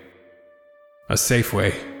way, a safe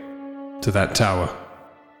way, to that tower,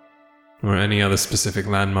 or any other specific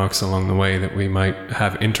landmarks along the way that we might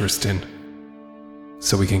have interest in,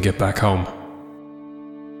 so we can get back home.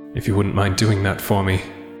 If you wouldn't mind doing that for me,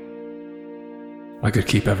 I could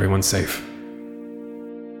keep everyone safe.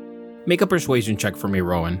 Make a persuasion check for me,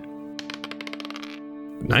 Rowan.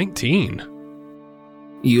 19.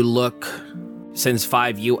 You look, since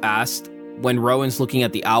 5 you asked, when Rowan's looking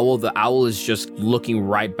at the owl is just looking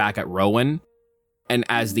right back at Rowan. And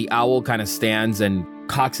as the owl kind of stands and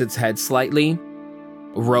cocks its head slightly,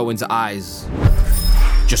 Rowan's eyes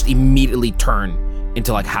just immediately turn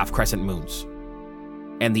into like half crescent moons.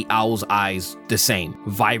 And the owl's eyes, the same,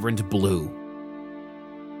 vibrant blue.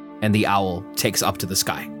 And the owl takes up to the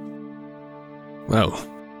sky. Well,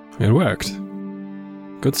 it worked.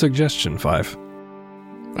 Good suggestion, 5.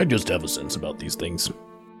 I just have a sense about these things.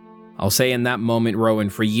 I'll say in that moment,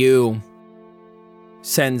 Rowan, for you,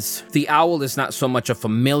 since the owl is not so much a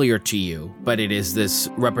familiar to you, but it is this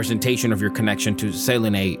representation of your connection to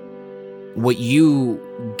Selune, what you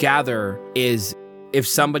gather is if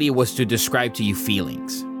somebody was to describe to you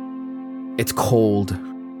feelings, it's cold,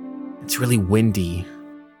 it's really windy,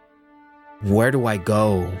 where do I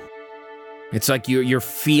go? It's like you're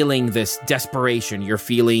feeling this desperation, you're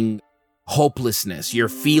feeling hopelessness, you're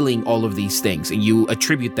feeling all of these things, and you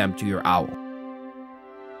attribute them to your owl.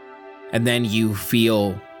 And then you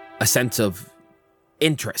feel a sense of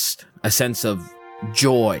interest, a sense of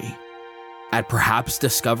joy at perhaps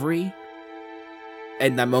discovery.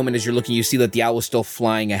 In that moment, as you're looking, you see that the owl is still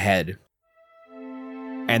flying ahead.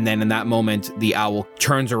 And then in that moment, the owl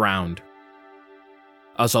turns around.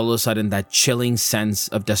 As all of a sudden, that chilling sense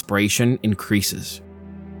of desperation increases.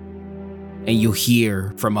 And you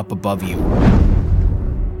hear from up above you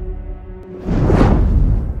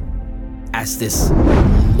as this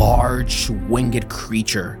large winged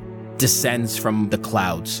creature descends from the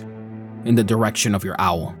clouds in the direction of your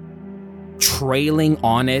owl. Trailing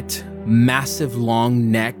on it, massive long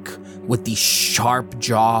neck with these sharp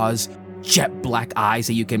jaws, jet black eyes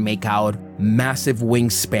that you can make out, massive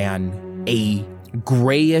wingspan, a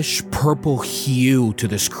grayish purple hue to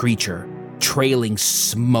this creature, trailing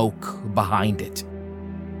smoke behind it.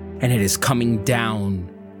 And it is coming down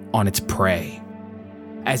on its prey.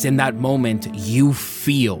 As in that moment, you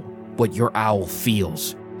feel what your owl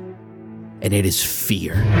feels, and it is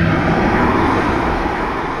fear.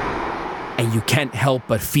 And you can't help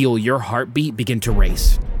but feel your heartbeat begin to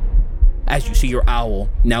race as you see your owl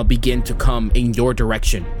now begin to come in your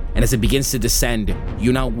direction. And as it begins to descend,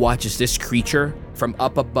 you now watch as this creature, from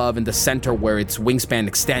up above in the center where its wingspan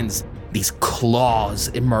extends, these claws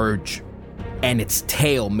emerge. And its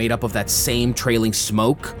tail, made up of that same trailing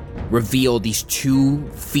smoke, reveal these 2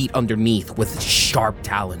 feet underneath with sharp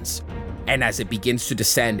talons. And as it begins to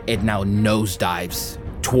descend, it now nosedives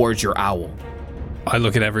towards your owl. I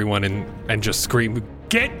look at everyone and just scream,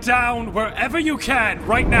 "Get down wherever you can,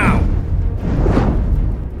 right now!"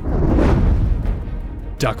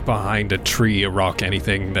 Duck behind a tree, a rock,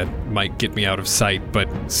 anything that might get me out of sight, but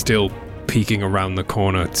still peeking around the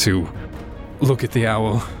corner to look at the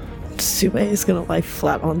owl. Sue is gonna lie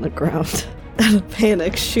flat on the ground. Out of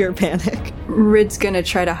panic, sheer panic. Rid's gonna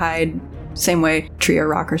try to hide, same way, tree or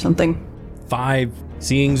rock or something. 5,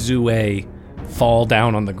 seeing Zue fall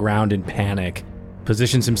down on the ground in panic,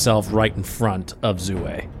 positions himself right in front of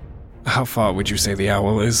Zue. How far would you say the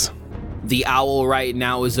owl is? The owl right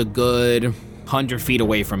now is a good 100 feet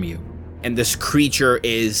away from you. And this creature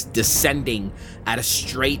is descending at a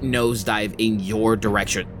straight nosedive in your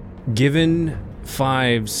direction. Given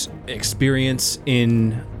 5's experience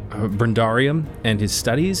in Brindarium and his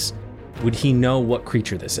studies, would he know what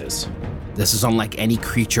creature this is? This is unlike any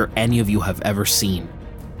creature any of you have ever seen.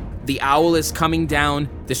 The owl is coming down,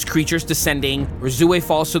 this creature's descending, Rizue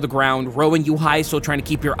falls to the ground, Rowan, you high, still trying to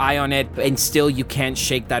keep your eye on it, and still you can't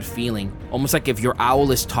shake that feeling. Almost like if your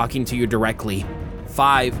owl is talking to you directly.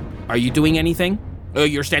 5, are you doing anything?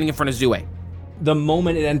 You're standing in front of Zue. The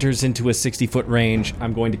moment it enters into a 60-foot range,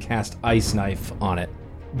 I'm going to cast Ice Knife on it.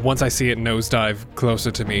 Once I see it nosedive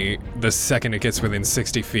closer to me, the second it gets within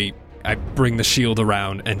 60 feet, I bring the shield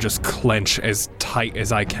around and just clench as tight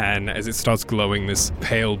as I can as it starts glowing this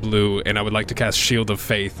pale blue, and I would like to cast Shield of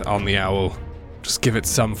Faith on the owl. Just give it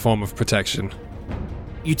some form of protection.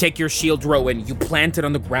 You take your shield, Rowan, you plant it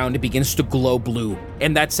on the ground, it begins to glow blue.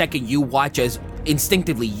 In that second, you watch as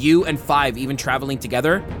instinctively you and 5, even traveling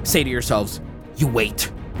together, say to yourselves, you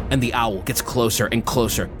wait. And the owl gets closer and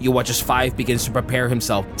closer. You watch as 5 begins to prepare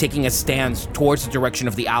himself, taking a stance towards the direction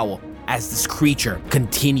of the owl. As this creature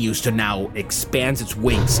continues to now expand its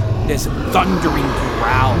wings, this thundering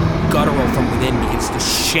growl, guttural from within, begins to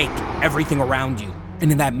shake everything around you.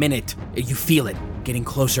 And in that minute, you feel it getting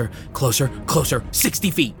closer, closer, closer,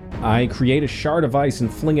 60 feet. I create a shard of ice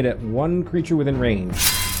and fling it at one creature within range.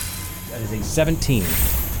 That is a 17.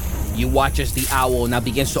 You watch as the owl now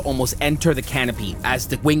begins to almost enter the canopy as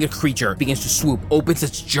the winged creature begins to swoop, opens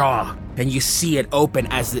its jaw, and you see it open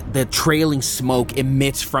as the trailing smoke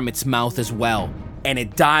emits from its mouth as well. And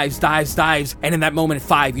it dives, and in that moment,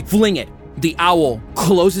 5, you fling it. The owl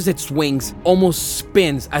closes its wings, almost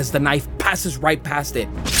spins as the knife passes right past it.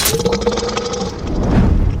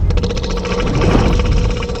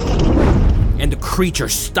 And the creature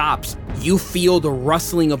stops. You feel the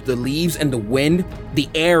rustling of the leaves and the wind. The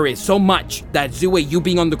air is so much that Zue, you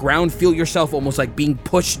being on the ground, feel yourself almost like being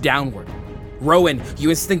pushed downward. Rowan,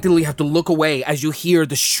 you instinctively have to look away as you hear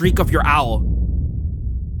the shriek of your owl.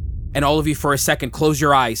 And all of you for a second close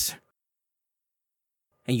your eyes.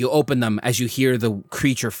 And you open them as you hear the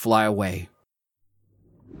creature fly away.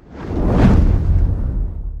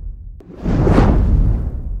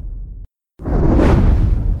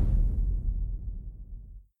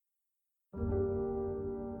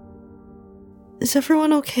 Is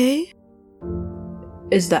everyone okay?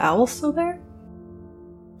 Is the owl still there?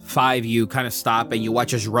 5, you kind of stop and you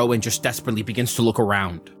watch as Rowan just desperately begins to look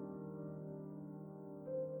around.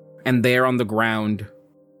 And there on the ground,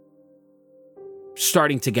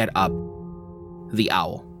 starting to get up, the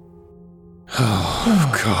owl.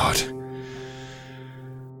 Oh, God.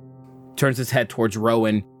 Turns its head towards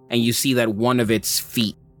Rowan, and you see that one of its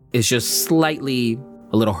feet is just slightly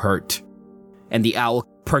a little hurt. And the owl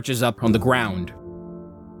perches up on the ground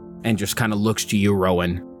and just kind of looks to you,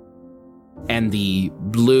 Rowan. And the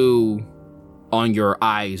blue on your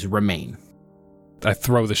eyes remain. I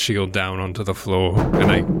throw the shield down onto the floor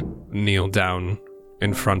and I kneel down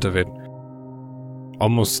in front of it.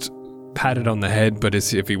 Almost pat it on the head, but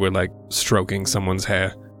as if he were like stroking someone's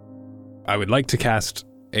hair. I would like to cast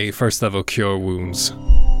a first level Cure Wounds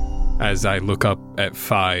as I look up at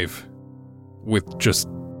 5 with just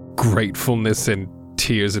gratefulness and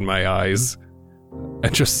tears in my eyes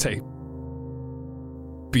and just say,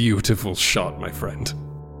 beautiful shot, my friend.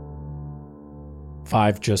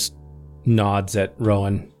 5 just nods at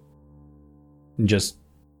Rowan. And just...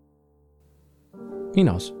 he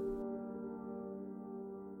knows.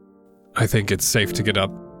 I think it's safe to get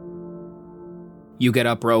up. You get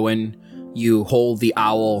up, Rowan. You hold the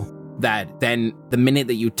owl that then the minute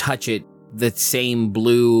that you touch it, the same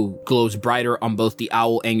blue glows brighter on both the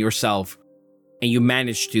owl and yourself. And you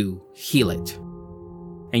manage to heal it.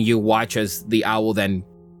 And you watch as the owl then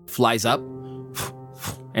flies up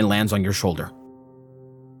and lands on your shoulder.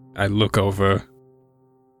 I look over.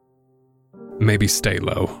 Maybe stay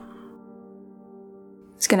low.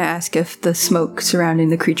 I was gonna ask if the smoke surrounding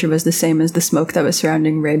the creature was the same as the smoke that was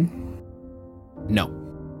surrounding Rid. No.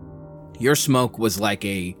 Your smoke was like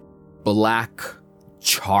a black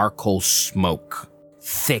charcoal smoke.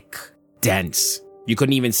 Thick, dense. You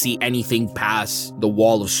couldn't even see anything past the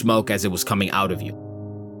wall of smoke as it was coming out of you.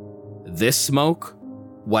 This smoke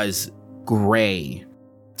was gray.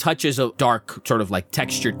 Touches of dark sort of like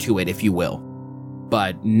texture to it, if you will.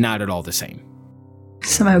 But not at all the same.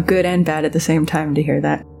 Somehow good and bad at the same time to hear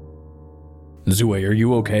that. Zue, are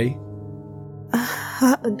you okay?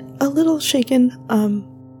 A little shaken,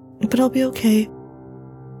 but I'll be okay.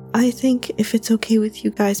 I think if it's okay with you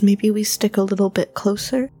guys, maybe we stick a little bit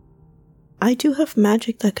closer. I do have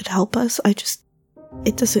magic that could help us,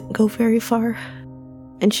 it doesn't go very far.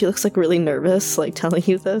 And she looks like really nervous, like telling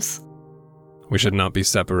you this. We should not be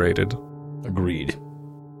separated. Agreed.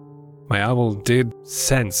 My owl did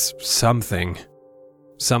sense something.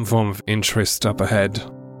 Some form of interest up ahead,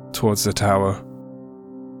 towards the tower.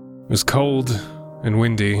 It was cold and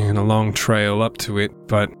windy and a long trail up to it,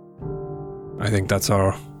 but I think that's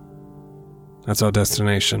our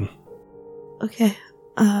destination. Okay,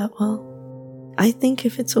 well, I think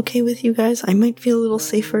if it's okay with you guys, I might feel a little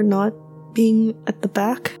safer not being at the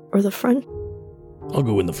back or the front. I'll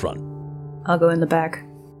go in the front. I'll go in the back.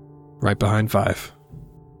 Right behind 5.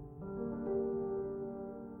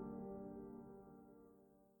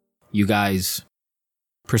 You guys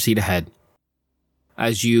proceed ahead.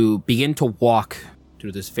 As you begin to walk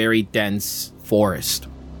through this very dense forest,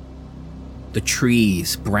 the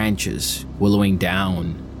trees, branches willowing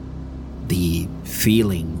down, the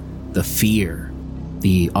feeling, the fear,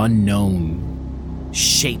 the unknown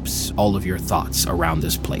shapes all of your thoughts around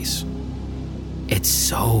this place. It's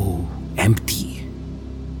so empty.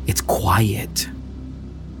 It's quiet.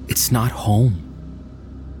 It's not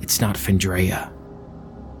home. It's not Fendraeya.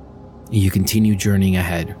 You continue journeying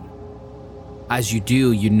ahead. As you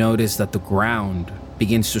do, you notice that the ground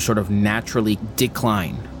begins to sort of naturally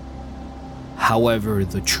decline. However,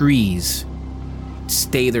 the trees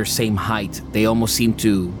stay their same height. They almost seem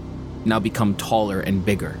to now become taller and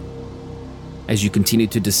bigger. As you continue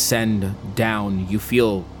to descend down, you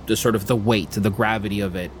feel the sort of the weight, the gravity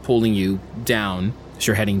of it pulling you down as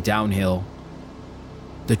you're heading downhill.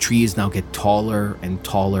 The trees now get taller and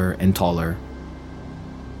taller and taller.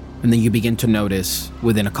 And then you begin to notice,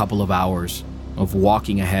 within a couple of hours of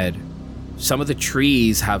walking ahead, some of the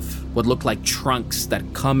trees have what look like trunks that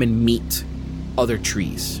come and meet other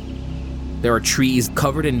trees. There are trees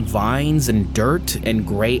covered in vines and dirt and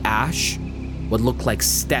gray ash, what look like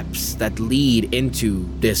steps that lead into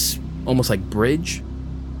this almost like bridge.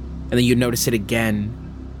 And then you notice it again.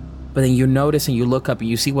 But then you notice and you look up and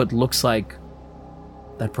you see what looks like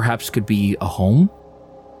that perhaps could be a home.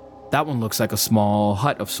 That one looks like a small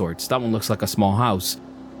hut of sorts. That one looks like a small house.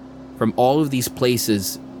 From all of these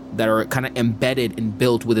places that are kind of embedded and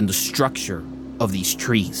built within the structure of these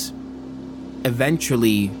trees.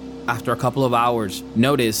 Eventually, after a couple of hours,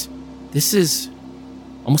 notice this is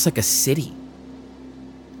almost like a city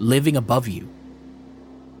living above you,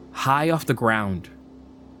 high off the ground,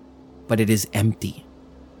 but it is empty.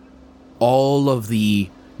 All of the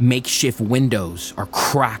makeshift windows are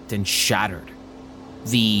cracked and shattered.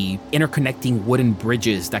 The interconnecting wooden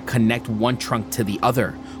bridges that connect one trunk to the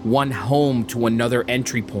other, one home to another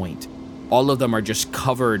entry point, all of them are just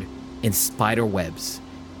covered in spider webs.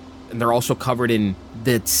 And they're also covered in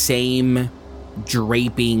the same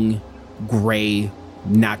draping, gray,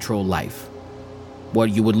 natural life. What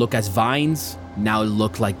you would look as vines now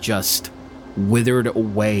look like just withered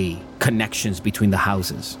away connections between the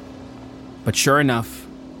houses. But sure enough,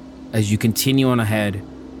 as you continue on ahead,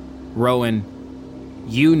 Rowan,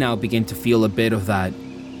 you now begin to feel a bit of that.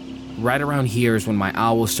 Right around here is when my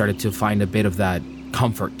owl started to find a bit of that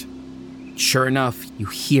comfort. Sure enough, you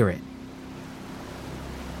hear it.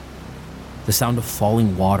 The sound of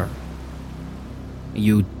falling water.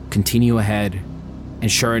 You continue ahead,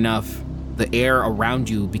 and sure enough, the air around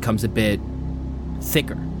you becomes a bit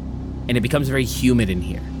thicker, and it becomes very humid in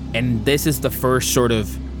here. And this is the first sort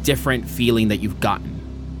of different feeling that you've gotten,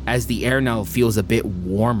 as the air now feels a bit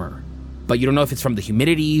warmer. But you don't know if it's from the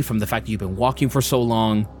humidity, from the fact that you've been walking for so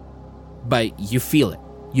long, but you feel it.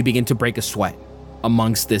 You begin to break a sweat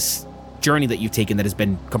amongst this journey that you've taken that has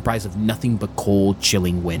been comprised of nothing but cold,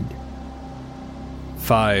 chilling wind.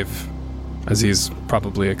 5, as he's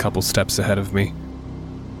probably a couple steps ahead of me.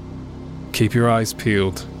 Keep your eyes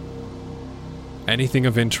peeled. Anything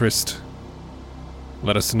of interest,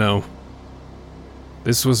 let us know.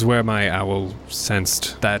 This was where my owl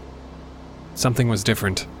sensed that something was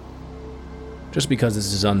different. Just because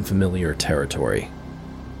this is unfamiliar territory,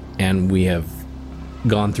 and we have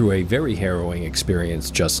gone through a very harrowing experience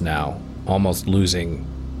just now, almost losing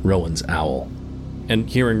Rowan's owl. And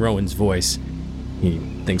hearing Rowan's voice, he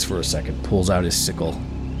thinks for a second, pulls out his sickle,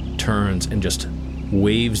 turns, and just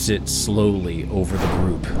waves it slowly over the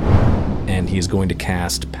group. And he is going to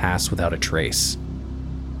cast Pass Without a Trace.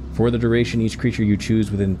 For the duration, each creature you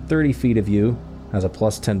choose within 30 feet of you has a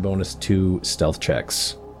 +10 bonus to stealth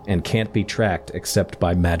checks, and can't be tracked except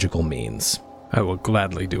by magical means. I will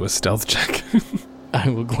gladly do a stealth check. I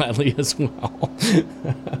will gladly as well.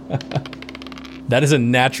 That is a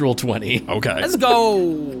natural 20. Okay. Let's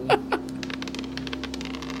go!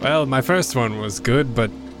 Well, my first one was good, but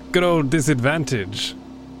good old disadvantage.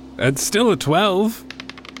 It's still a 12.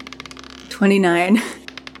 29.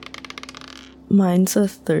 Mine's a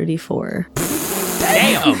 34.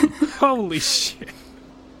 Damn! Holy shit.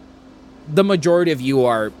 The majority of you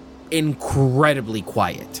are incredibly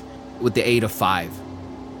quiet with the 8 of 5.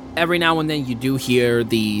 Every now and then you do hear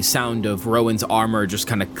the sound of Rowan's armor just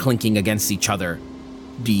kind of clinking against each other.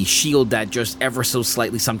 The shield that just ever so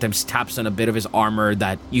slightly sometimes taps on a bit of his armor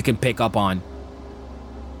that you can pick up on.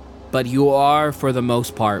 But you are, for the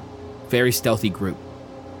most part, very stealthy group.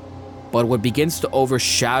 But what begins to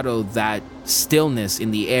overshadow that stillness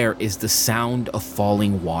in the air is the sound of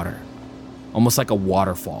falling water. Almost like a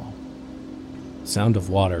waterfall. Sound of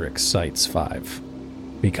water excites 5,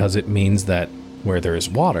 because it means that where there is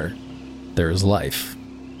water, there is life.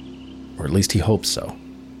 Or at least he hopes so.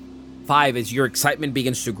 5, as your excitement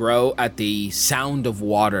begins to grow at the sound of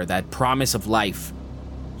water, that promise of life,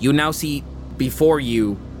 you now see before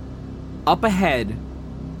you, up ahead,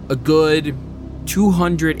 a good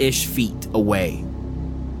 200-ish feet away,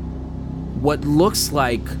 what looks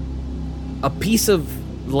like a piece of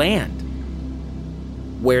land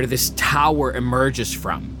where this tower emerges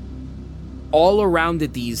from. All around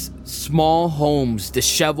it, these small homes,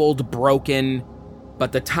 disheveled, broken,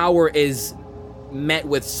 but the tower is met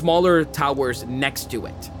with smaller towers next to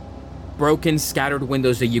it. Broken, scattered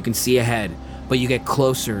windows that you can see ahead, but you get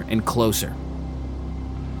closer and closer.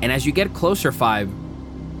 And as you get closer, 5,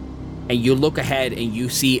 and you look ahead and you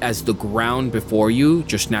see as the ground before you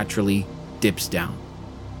just naturally dips down.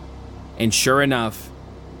 And sure enough,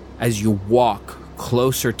 as you walk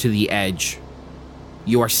closer to the edge,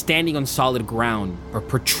 you are standing on solid ground, or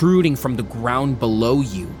protruding from the ground below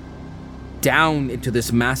you, down into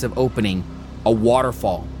this massive opening, a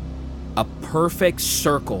waterfall, a perfect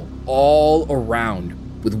circle all around,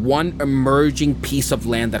 with one emerging piece of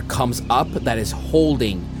land that comes up that is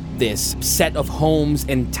holding this set of homes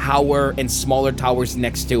and tower and smaller towers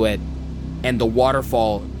next to it, and the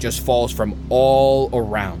waterfall just falls from all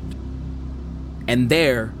around. And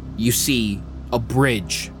there you see a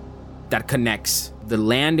bridge that connects the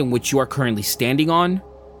land in which you are currently standing on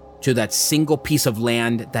to that single piece of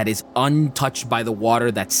land that is untouched by the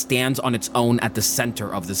water that stands on its own at the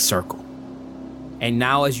center of the circle. And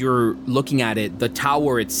now as you're looking at it, the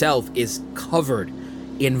tower itself is covered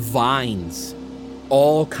in vines,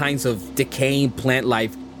 all kinds of decaying plant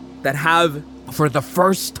life that have, for the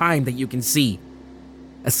first time that you can see,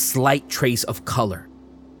 a slight trace of color.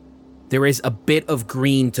 There is a bit of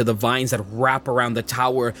green to the vines that wrap around the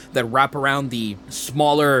tower, that wrap around the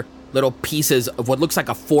smaller little pieces of what looks like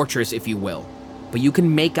a fortress, if you will. But you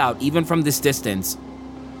can make out, even from this distance,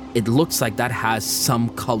 it looks like that has some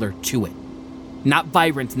color to it. Not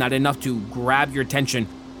vibrant, not enough to grab your attention.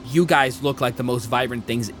 You guys look like the most vibrant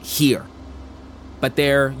things here. But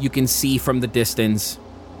there you can see from the distance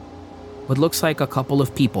what looks like a couple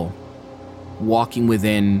of people walking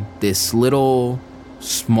within this little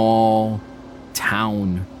small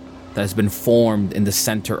town that has been formed in the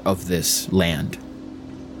center of this land.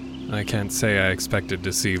 I can't say I expected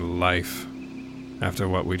to see life after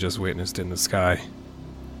what we just witnessed in the sky.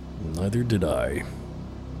 Neither did I.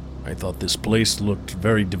 I thought this place looked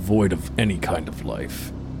very devoid of any kind of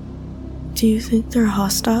life. Do you think they're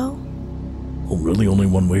hostile? Well, really only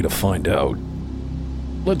one way to find out.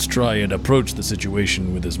 Let's try and approach the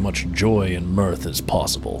situation with as much joy and mirth as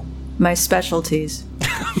possible. My specialties.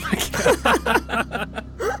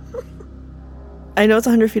 I know it's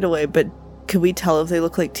 100 feet away, but could we tell if they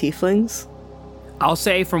look like tieflings? I'll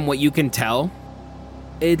say from what you can tell,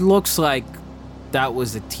 it looks like that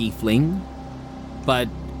was a tiefling, but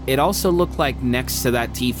it also looked like next to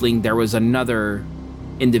that tiefling, there was another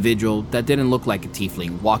individual that didn't look like a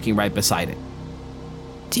tiefling walking right beside it.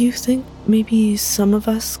 Do you think maybe some of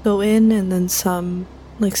us go in and then some,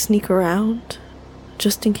 sneak around?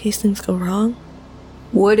 Just in case things go wrong?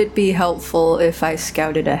 Would it be helpful if I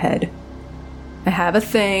scouted ahead? I have a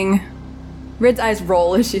thing. Rid's eyes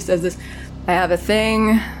roll as she says this. I have a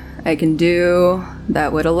thing I can do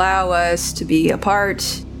that would allow us to be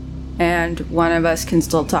apart, and one of us can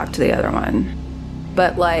still talk to the other one.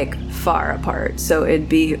 But, far apart, so it'd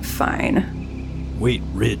be fine. Wait,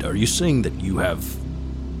 Rid, are you saying that you have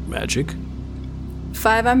magic?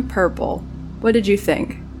 5, I'm purple. What did you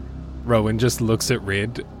think? Rowan just looks at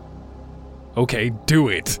Rid. Okay, do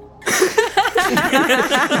it.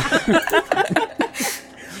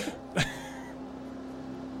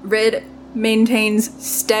 Rid maintains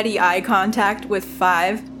steady eye contact with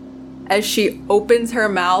 5 as she opens her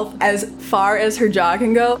mouth as far as her jaw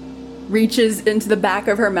can go, reaches into the back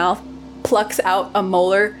of her mouth, plucks out a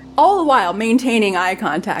molar, all the while maintaining eye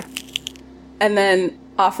contact, and then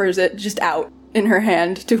offers it just out in her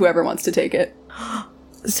hand to whoever wants to take it.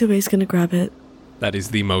 Zue's gonna grab it. That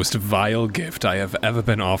is the most vile gift I have ever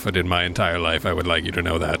been offered in my entire life. I would like you to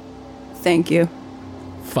know that. Thank you.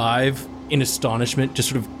 5, in astonishment, just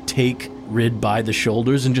sort of take Rid by the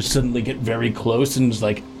shoulders and just suddenly get very close and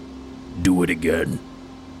just do it again.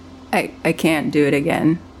 I can't do it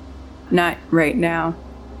again. Not right now.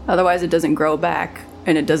 Otherwise it doesn't grow back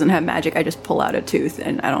and it doesn't have magic. I just pull out a tooth,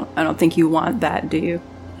 and I don't think you want that, do you?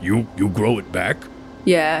 You grow it back?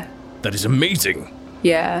 Yeah. That is amazing.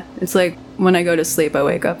 Yeah, it's like when I go to sleep, I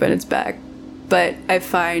wake up and it's back. But I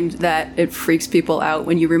find that it freaks people out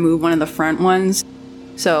when you remove one of the front ones,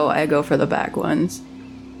 so I go for the back ones.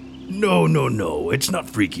 No, it's not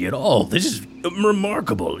freaky at all. This is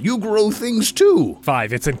remarkable. You grow things too.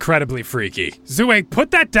 5, it's incredibly freaky. Zue,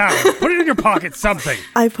 put that down. Put it in your pocket, something.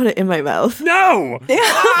 I put it in my mouth. No!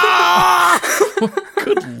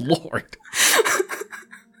 Good lord.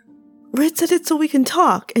 Rid said it so we can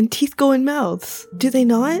talk, and teeth go in mouths. Do they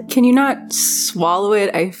not? Can you not swallow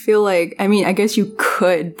it? I feel like, I guess you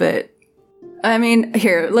could, but...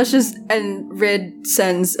 here, let's just... And Rid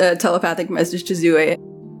sends a telepathic message to Zue.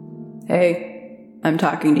 Hey, I'm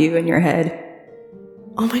talking to you in your head.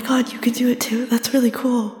 Oh my god, you could do it too? That's really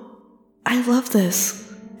cool. I love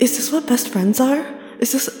this. Is this what best friends are?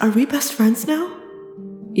 Are we best friends now?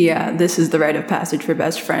 Yeah, this is the rite of passage for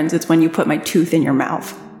best friends. It's when you put my tooth in your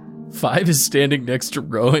mouth. 5 is standing next to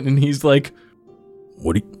Rowan, and he's like,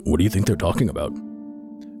 What do you think they're talking about?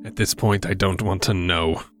 At this point, I don't want to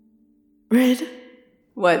know. Rid.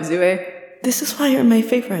 What, Zue? This is why you're my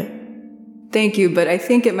favorite. Thank you, but I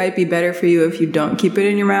think it might be better for you if you don't keep it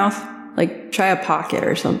in your mouth. Try a pocket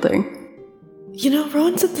or something.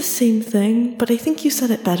 Rowan said the same thing, but I think you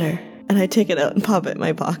said it better. And I take it out and pop it in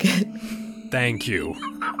my pocket. Thank you.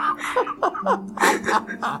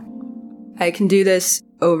 I can do this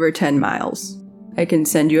over 10 miles. I can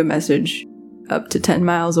send you a message up to 10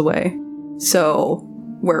 miles away. So,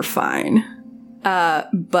 we're fine.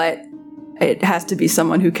 But it has to be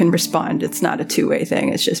someone who can respond. It's not a two-way thing.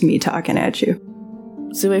 It's just me talking at you.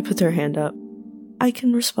 Zue puts her hand up. I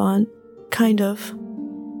can respond. Kind of.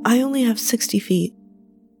 I only have 60 feet.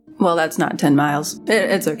 Well, that's not 10 miles.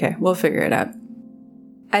 It's okay. We'll figure it out.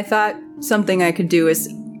 I thought something I could do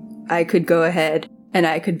is I could go ahead and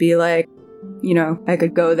I could be like, I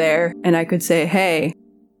could go there and I could say, hey,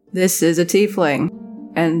 this is a tiefling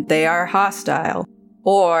and they are hostile.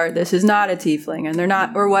 Or this is not a tiefling and they're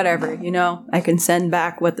not, or whatever, I can send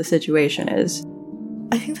back what the situation is.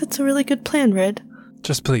 I think that's a really good plan, Rid.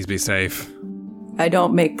 Just please be safe. I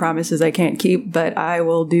don't make promises I can't keep, but I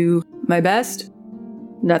will do my best.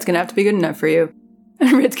 That's gonna have to be good enough for you.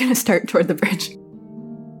 And Rid's gonna start toward the bridge.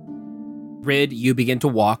 Rid, you begin to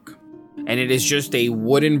walk, and it is just a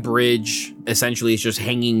wooden bridge. Essentially, it's just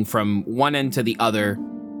hanging from one end to the other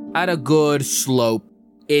at a good slope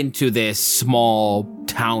into this small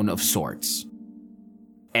town of sorts.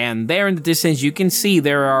 And there in the distance, you can see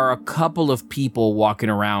there are a couple of people walking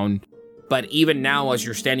around. But even now, as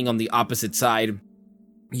you're standing on the opposite side,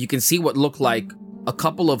 you can see what look like a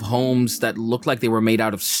couple of homes that look like they were made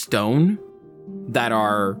out of stone that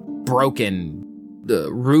are broken. The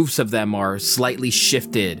roofs of them are slightly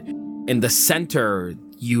shifted. In the center,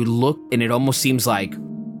 you look and it almost seems like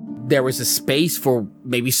there was a space for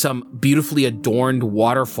maybe some beautifully adorned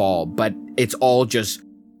waterfall, but it's all just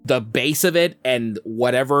the base of it, and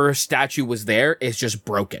whatever statue was there is just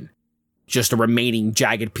broken. Just a remaining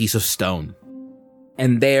jagged piece of stone.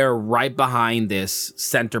 And there, right behind this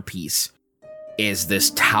centerpiece, is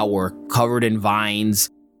this tower covered in vines,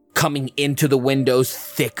 coming into the windows,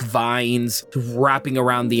 thick vines wrapping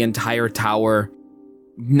around the entire tower.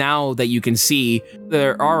 Now that you can see,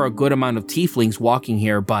 there are a good amount of tieflings walking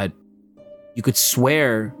here, but you could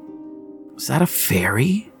swear, is that a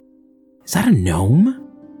fairy? Is that a gnome?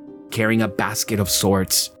 Carrying a basket of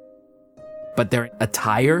sorts. But their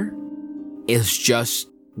attire is just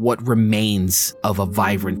what remains of a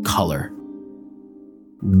vibrant color.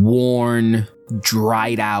 Worn,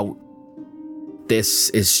 dried out. This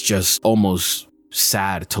is just almost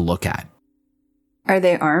sad to look at. Are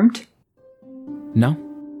they armed? No.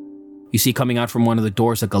 You see coming out from one of the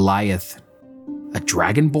doors a Goliath. A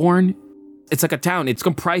dragonborn? It's like a town. It's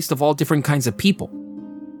comprised of all different kinds of people.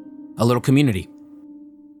 A little community.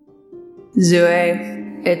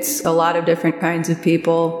 Zue, it's a lot of different kinds of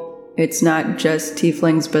people. It's not just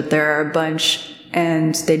tieflings, but there are a bunch,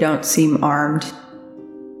 and they don't seem armed.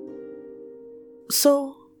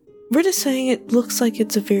 So, Rid is saying it looks like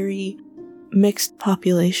it's a very mixed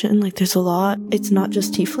population. Like, there's a lot. It's not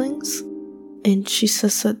just tieflings. And she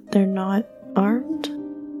says that they're not armed.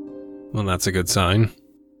 Well, that's a good sign.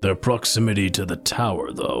 Their proximity to the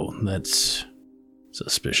tower, though, that's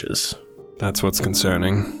suspicious. That's what's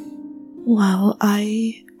concerning. Well,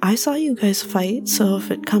 I saw you guys fight, so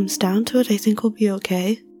if it comes down to it, I think we'll be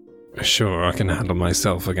okay. Sure, I can handle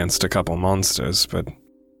myself against a couple monsters, but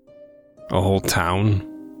a whole town?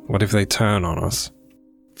 What if they turn on us?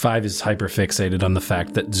 5 is hyperfixated on the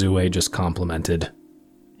fact that Zue just complimented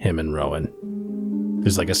him and Rowan.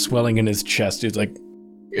 There's like a swelling in his chest. He's like,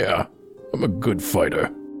 yeah, I'm a good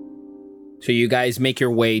fighter. So you guys make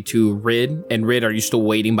your way to Rid, and Rid, are you still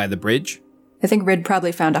waiting by the bridge? I think Rid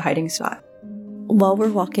probably found a hiding spot. While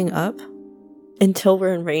we're walking up, until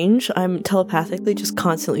we're in range, I'm telepathically just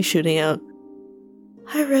constantly shooting out,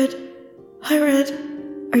 Hi, Rid. Hi, Rid.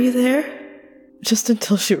 Are you there? Just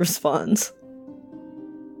until she responds.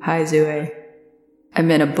 Hi, Zue. I'm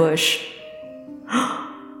in a bush.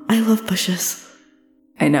 I love bushes.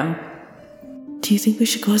 I know. Do you think we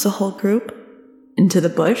should go as a whole group? Into the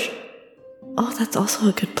bush? Oh, that's also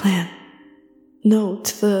a good plan. No,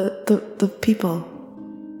 to the people.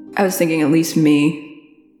 I was thinking at least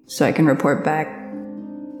me, so I can report back.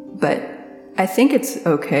 But I think it's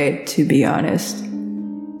okay, to be honest.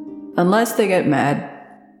 Unless they get mad.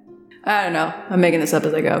 I don't know. I'm making this up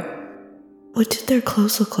as I go. What did their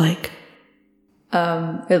clothes look like?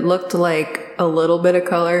 It looked like a little bit of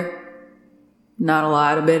color. Not a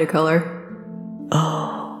lot of bit of color.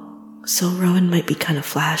 Oh, so Rowan might be kind of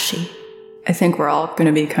flashy. I think we're all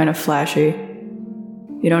gonna be kind of flashy.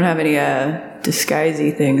 You don't have any,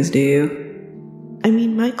 disguisey things, do you? I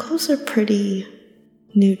mean, my clothes are pretty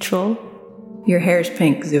neutral. Your hair's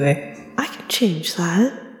pink, Zue. I can change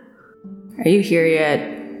that. Are you here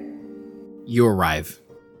yet? You arrive.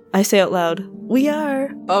 I say out loud, we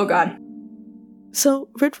are. Oh god. So,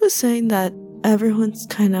 Rid was saying that everyone's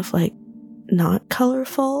kind of like not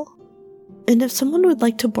colorful. And if someone would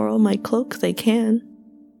like to borrow my cloak, they can.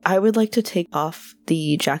 I would like to take off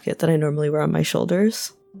the jacket that I normally wear on my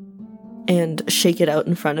shoulders and shake it out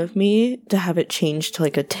in front of me to have it change to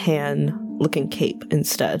like a tan looking cape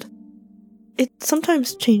instead. It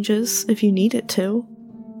sometimes changes if you need it to.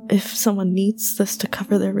 If someone needs this to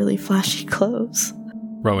cover their really flashy clothes.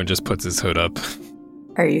 Rowan just puts his hood up.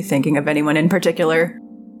 Are you thinking of anyone in particular?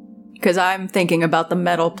 Because I'm thinking about the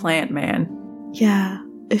metal plant man. Yeah,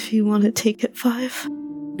 if you want to take it, 5.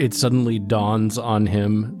 It suddenly dawns on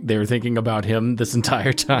him. They were thinking about him this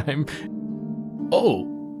entire time. Oh,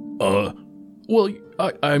 well,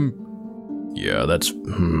 I'm... Yeah, that's...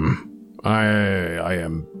 I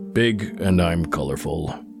am big and I'm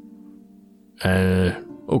colorful.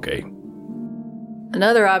 Okay.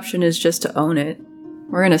 Another option is just to own it.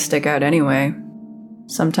 We're gonna stick out anyway.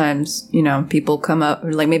 Sometimes, people come up,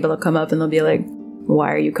 or like maybe they'll come up and they'll be like,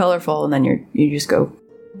 why are you colorful? And then you just go,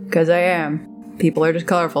 because I am. People are just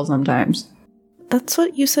colorful sometimes. That's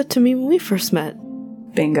what you said to me when we first met.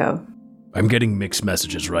 Bingo. I'm getting mixed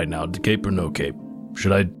messages right now. Cape or no cape?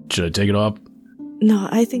 Should I take it off? No,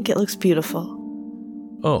 I think it looks beautiful.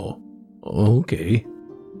 Oh, okay.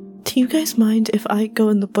 Do you guys mind if I go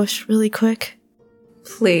in the bush really quick?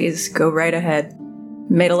 Please, go right ahead.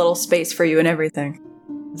 Made a little space for you and everything.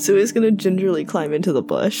 Zue's gonna gingerly climb into the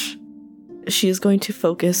bush. She is going to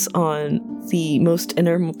focus on the most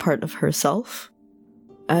inner part of herself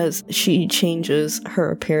as she changes her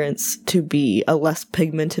appearance to be a less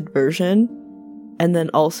pigmented version, and then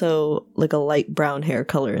also like a light brown hair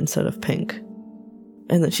color instead of pink.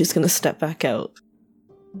 And then she's gonna step back out.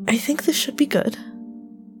 I think this should be good.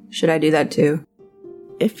 Should I do that too?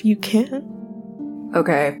 If you can.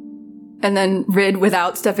 Okay. And then Rid,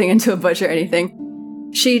 without stepping into a bush or anything,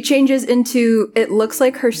 She changes into, it looks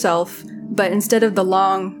like herself, but instead of the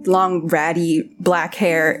long, ratty black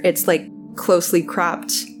hair, it's like closely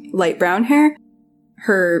cropped light brown hair.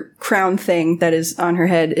 Her crown thing that is on her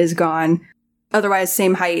head is gone. Otherwise,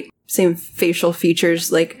 same height, same facial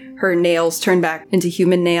features, like her nails turned back into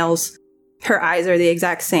human nails. Her eyes are the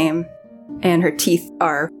exact same, and her teeth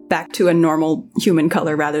are back to a normal human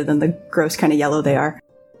color rather than the gross kind of yellow they are.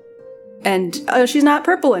 And she's not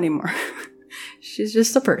purple anymore. She's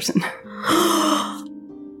just a person.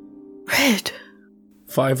 Red.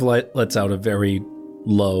 Five lets out a very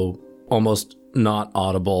low, almost not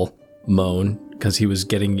audible moan because he was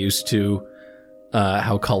getting used to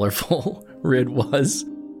how colorful Rid was.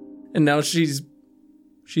 And now she's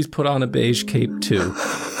put on a beige cape too.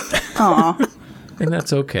 Aw. And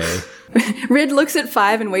that's okay. Rid looks at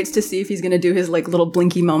Five and waits to see if he's going to do his like little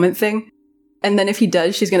blinky moment thing. And then if he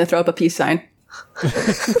does, she's going to throw up a peace sign.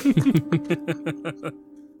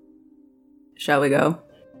 Shall we go?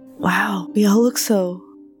 Wow, we all look so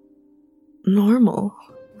normal.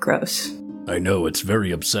 Gross. I know, it's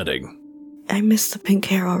very upsetting. I miss the pink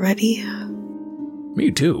hair already.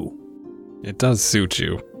 Me too. It does suit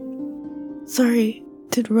you. Sorry,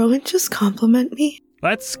 did Rowan just compliment me?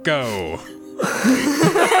 Let's go.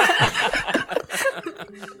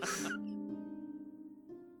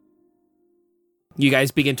 You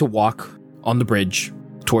guys begin to walk on the bridge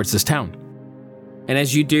towards this town. And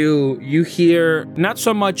as you do, you hear not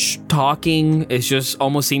so much talking, it just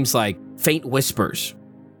almost seems like faint whispers.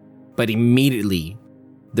 But immediately,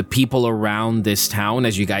 the people around this town,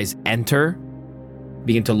 as you guys enter,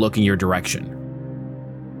 begin to look in your direction.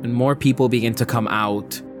 And more people begin to come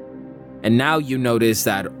out. And now you notice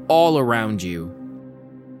that all around you,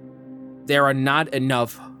 there are not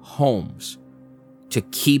enough homes to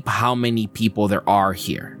keep how many people there are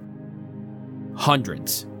here.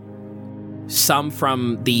 Hundreds. Some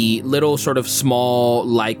from the little sort of small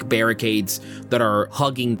like barricades that are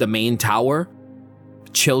hugging the main tower.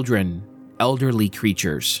 Children, elderly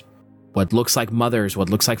creatures, what looks like mothers, what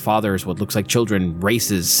looks like fathers, what looks like children,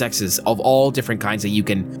 races, sexes of all different kinds that you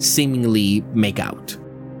can seemingly make out.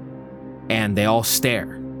 And they all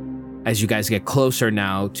stare as you guys get closer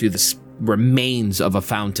now to the remains of a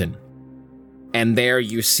fountain. And there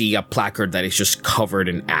you see a placard that is just covered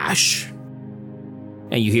in ash.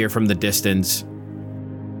 And you hear from the distance,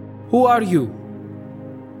 "Who are you?"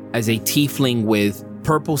 As a tiefling with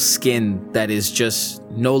purple skin that is just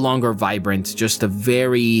no longer vibrant, just a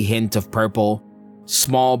very hint of purple,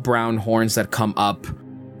 small brown horns that come up,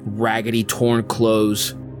 raggedy torn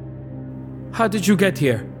clothes. "How did you get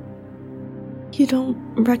here?" You don't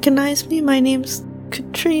recognize me? My name's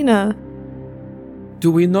Katrina.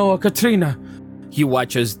 "Do we know a Katrina?" You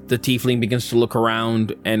watch as the tiefling begins to look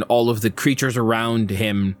around, and all of the creatures around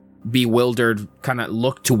him, bewildered, kind of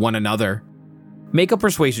look to one another. Make a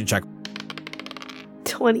persuasion check.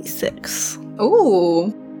 26.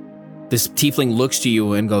 Ooh. This tiefling looks to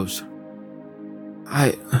you and goes,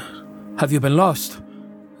 Have you been lost?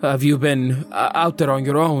 Have you been out there on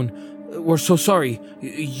your own? We're so sorry.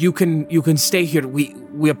 You can stay here.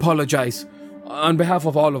 We apologize. On behalf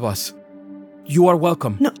of all of us. You are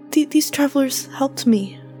welcome." No, these travelers helped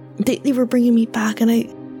me. They were bringing me back, and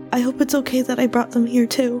I hope it's okay that I brought them here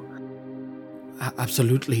too.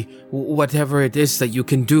 Absolutely. Whatever it is that you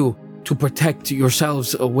can do to protect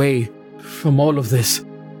yourselves away from all of this.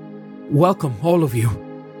 Welcome, all of you.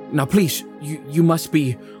 Now please, you must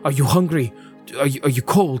be... Are you hungry? Are you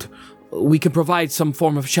cold? We can provide some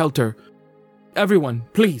form of shelter. Everyone,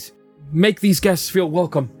 please, make these guests feel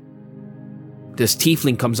welcome. This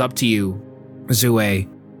tiefling comes up to you, Zue.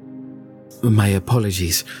 "My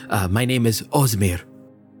apologies. My name is Osmir.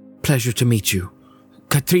 Pleasure to meet you.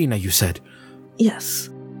 Katrina, you said?" Yes.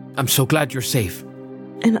 "I'm so glad you're safe."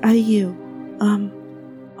 And you.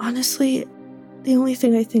 Honestly, the only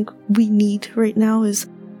thing I think we need right now is...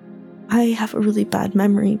 I have a really bad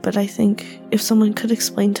memory, but I think if someone could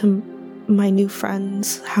explain to my new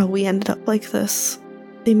friends how we ended up like this,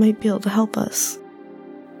 they might be able to help us.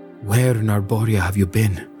 "Where in Arborea have you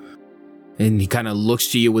been?" And he kind of looks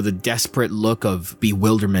to you with a desperate look of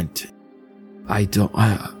bewilderment. I don't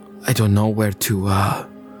know where to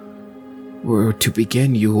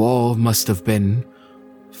begin. You all must have been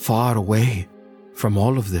far away from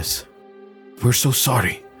all of this. We're so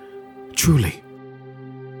sorry. Truly.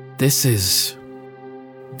 This is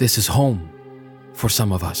home for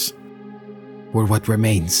some of us. We're what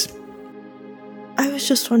remains. I was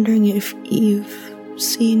just wondering if you've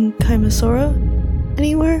seen Kaimasora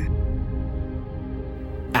anywhere?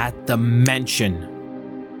 At the mention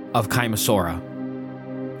of Kaimasora,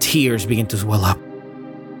 tears begin to swell up.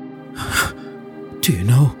 Do you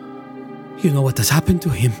know? You know what has happened to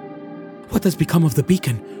him? What has become of the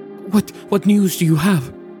beacon? What news do you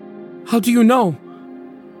have? How do you know?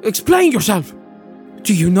 Explain yourself!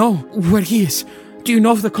 Do you know where he is? Do you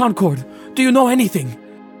know of the Concord? Do you know anything?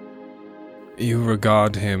 You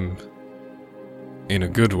regard him in a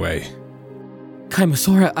good way.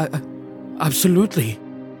 Kaimasora, absolutely.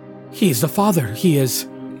 He is the father. He is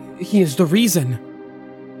the reason.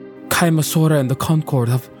 Kaimasora and the Concord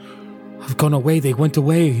have gone away. They went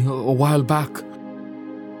away a while back.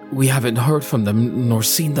 We haven't heard from them nor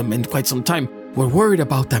seen them in quite some time. We're worried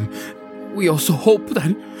about them. We also hope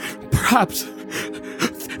that perhaps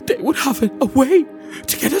they would have a way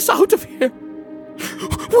to get us out of here.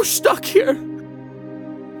 We're stuck here.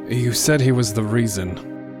 You said he was the reason.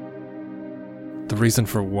 The reason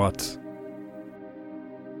for what?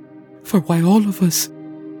 For why all of us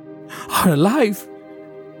are alive.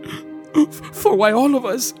 For why all of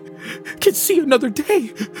us can see another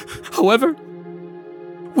day. However,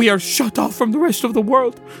 we are shut off from the rest of the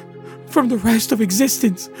world, from the rest of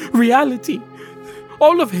existence, reality,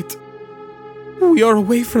 all of it. We are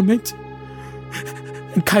away from it.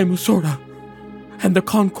 And Kaimasora and the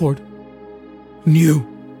Concord knew.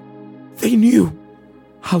 They knew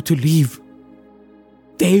how to leave.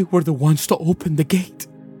 They were the ones to open the gate.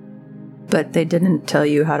 But they didn't tell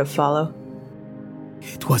you how to follow.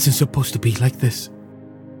 It wasn't supposed to be like this.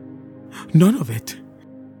 None of it.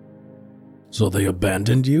 So they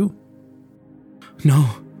abandoned you? No,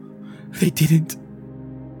 they didn't.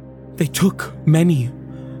 They took many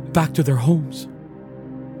back to their homes.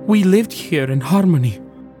 We lived here in harmony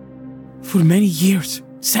for many years,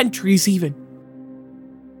 centuries even.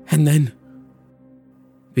 And then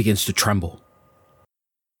Begins to tremble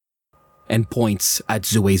and points at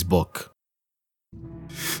Zue's book.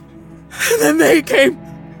 And then they came.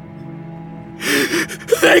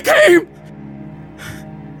 They came!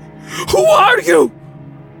 Who are you?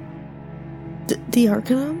 The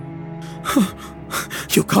Arcanum?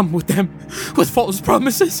 You come with them, with false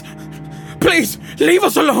promises? Please, leave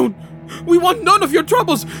us alone! We want none of your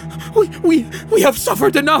troubles! We have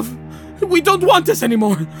suffered enough! We don't want this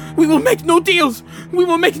anymore! We will make no deals! We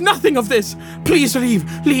will make nothing of this! Please leave!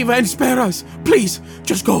 Leave and spare us! Please,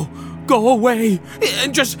 just go! Go away!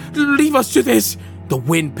 And just leave us to this! The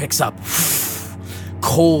wind picks up.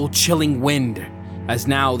 Cold, chilling wind. As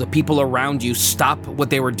now the people around you stop what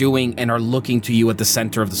they were doing and are looking to you at the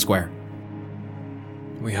center of the square.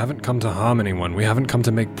 We haven't come to harm anyone. We haven't come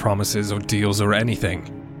to make promises or deals or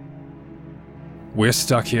anything. We're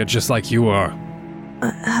stuck here just like you are.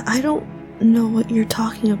 I don't know what you're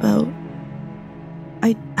talking about.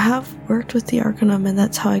 I have worked with the Arcanum and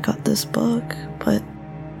that's how I got this book, but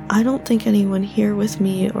I don't think anyone here with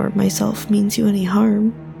me or myself means you any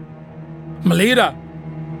harm. Melita!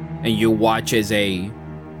 And you watch as a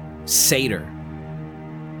satyr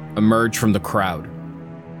emerge from the crowd.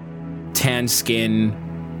 Tan skin,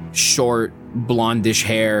 short, blondish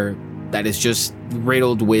hair that is just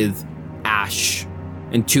riddled with ash,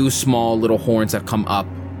 and two small little horns that come up.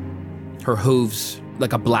 Her hooves,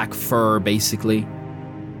 like a black fur, basically.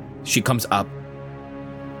 She comes up.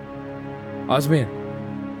 Osmian,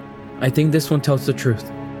 I think this one tells the truth.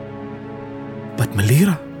 But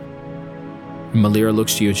Melira? Melira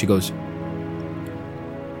looks to you and she goes,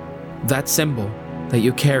 that symbol that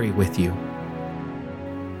you carry with you,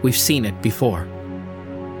 we've seen it before.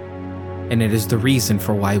 And it is the reason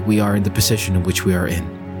for why we are in the position in which we are in.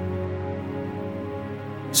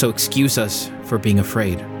 So excuse us for being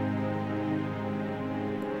afraid.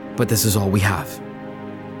 But this is all we have.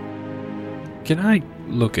 Can I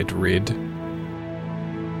look at Rid?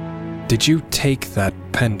 Did you take that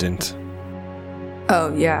pendant?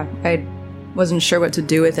 Oh, yeah. I wasn't sure what to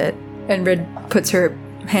do with it. And Rid puts her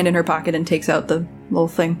hand in her pocket and takes out the little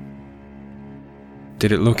thing.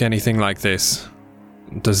 Did it look anything like this?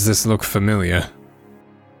 Does this look familiar?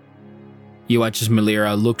 You watch as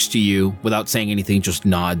Melira looks to you without saying anything, just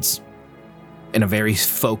nods. In a very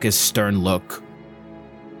focused, stern look.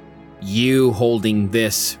 You holding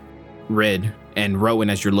this, Rid, and Rowan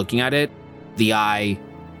as you're looking at it, the eye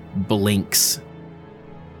blinks.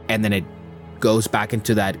 And then it goes back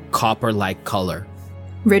into that copper-like color.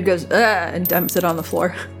 Rid goes, and dumps it on the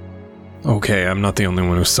floor. Okay, I'm not the only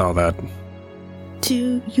one who saw that.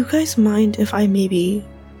 Do you guys mind if I maybe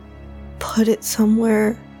put it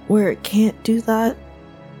somewhere where it can't do that?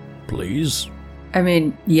 Please? I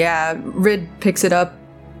mean, yeah, Rid picks it up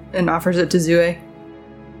and offers it to Zue.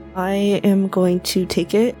 I am going to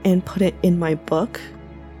take it and put it in my book.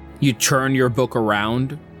 You turn your book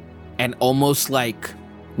around, and almost like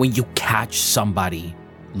when you catch somebody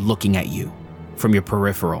looking at you from your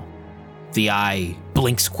peripheral, The eye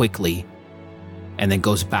blinks quickly and then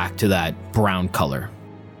goes back to that brown color.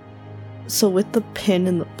 So with the pin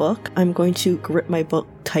in the book, I'm going to grip my book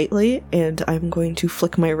tightly and I'm going to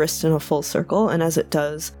flick my wrist in a full circle, and as it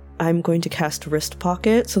does, I'm going to cast Wrist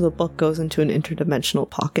Pocket so the book goes into an interdimensional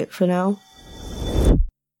pocket for now.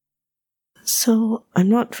 So I'm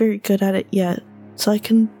not very good at it yet, so I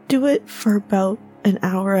can do it for about an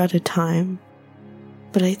hour at a time,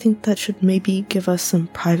 but I think that should maybe give us some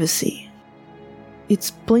privacy.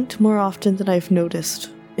 It's blinked more often than I've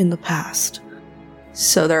noticed in the past.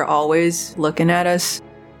 So they're always looking at us?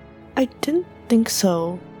 I didn't think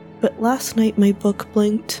so, but last night my book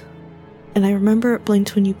blinked, and I remember it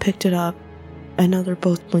blinked when you picked it up, and now they're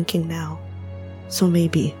both blinking now. So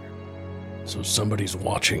maybe. So somebody's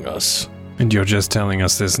watching us. And you're just telling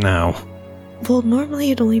us this now. Well,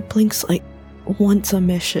 normally it only blinks like once a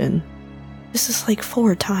mission. This is like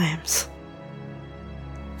 4 times.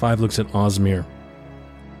 5 looks at Osmir.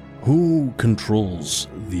 Who controls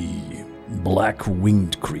the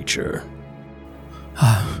black-winged creature?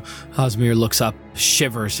 Osmir looks up,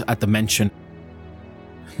 shivers at the mention.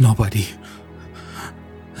 Nobody.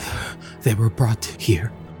 They were brought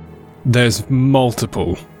here. There's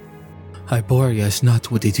multiple. Iboria is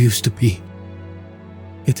not what it used to be.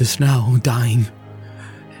 It is now dying.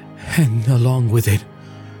 And along with it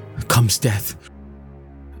comes death.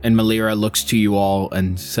 And Malira looks to you all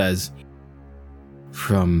and says,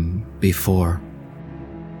 from before.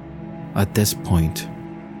 At this point,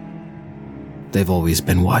 they've always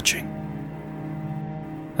been watching.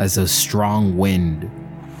 As a strong wind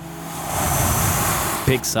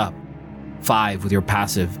picks up, 5 with your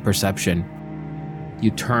passive perception,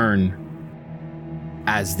 you turn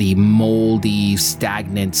as the moldy,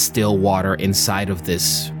 stagnant, still water inside of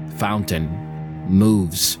this fountain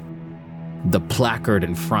moves. The placard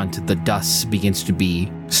in front, the dust begins to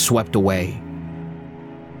be swept away.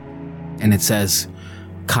 And it says,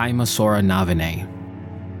 Kaimasora Navine,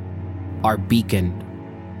 our beacon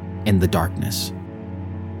in the darkness.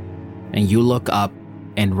 And you look up,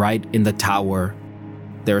 and right in the tower,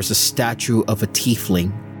 there is a statue of a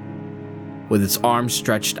tiefling with its arms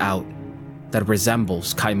stretched out that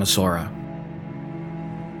resembles Kaimasora,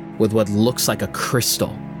 with what looks like a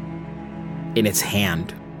crystal in its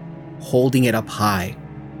hand, holding it up high,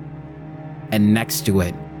 and next to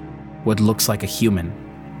it, what looks like a human.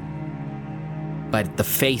 But the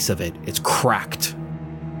face of it is cracked,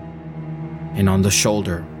 and on the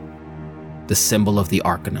shoulder, the symbol of the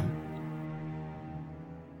Arcanum.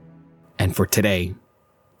 And for today,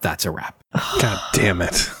 that's a wrap. God damn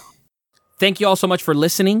it. Thank you all so much for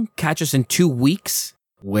listening. Catch us in 2 weeks,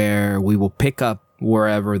 where we will pick up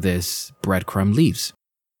wherever this breadcrumb leaves.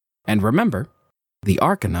 And remember, the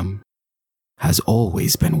Arcanum has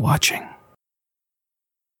always been watching.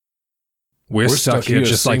 We're stuck here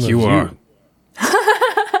just like you are.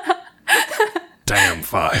 Damn,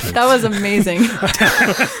 5. That was amazing.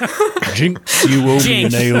 Jinx, you owe me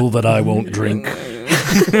an ale that I won't drink.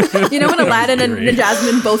 You know when Aladdin and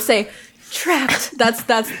Jasmine both say, trapped? That's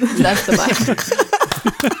the vibe.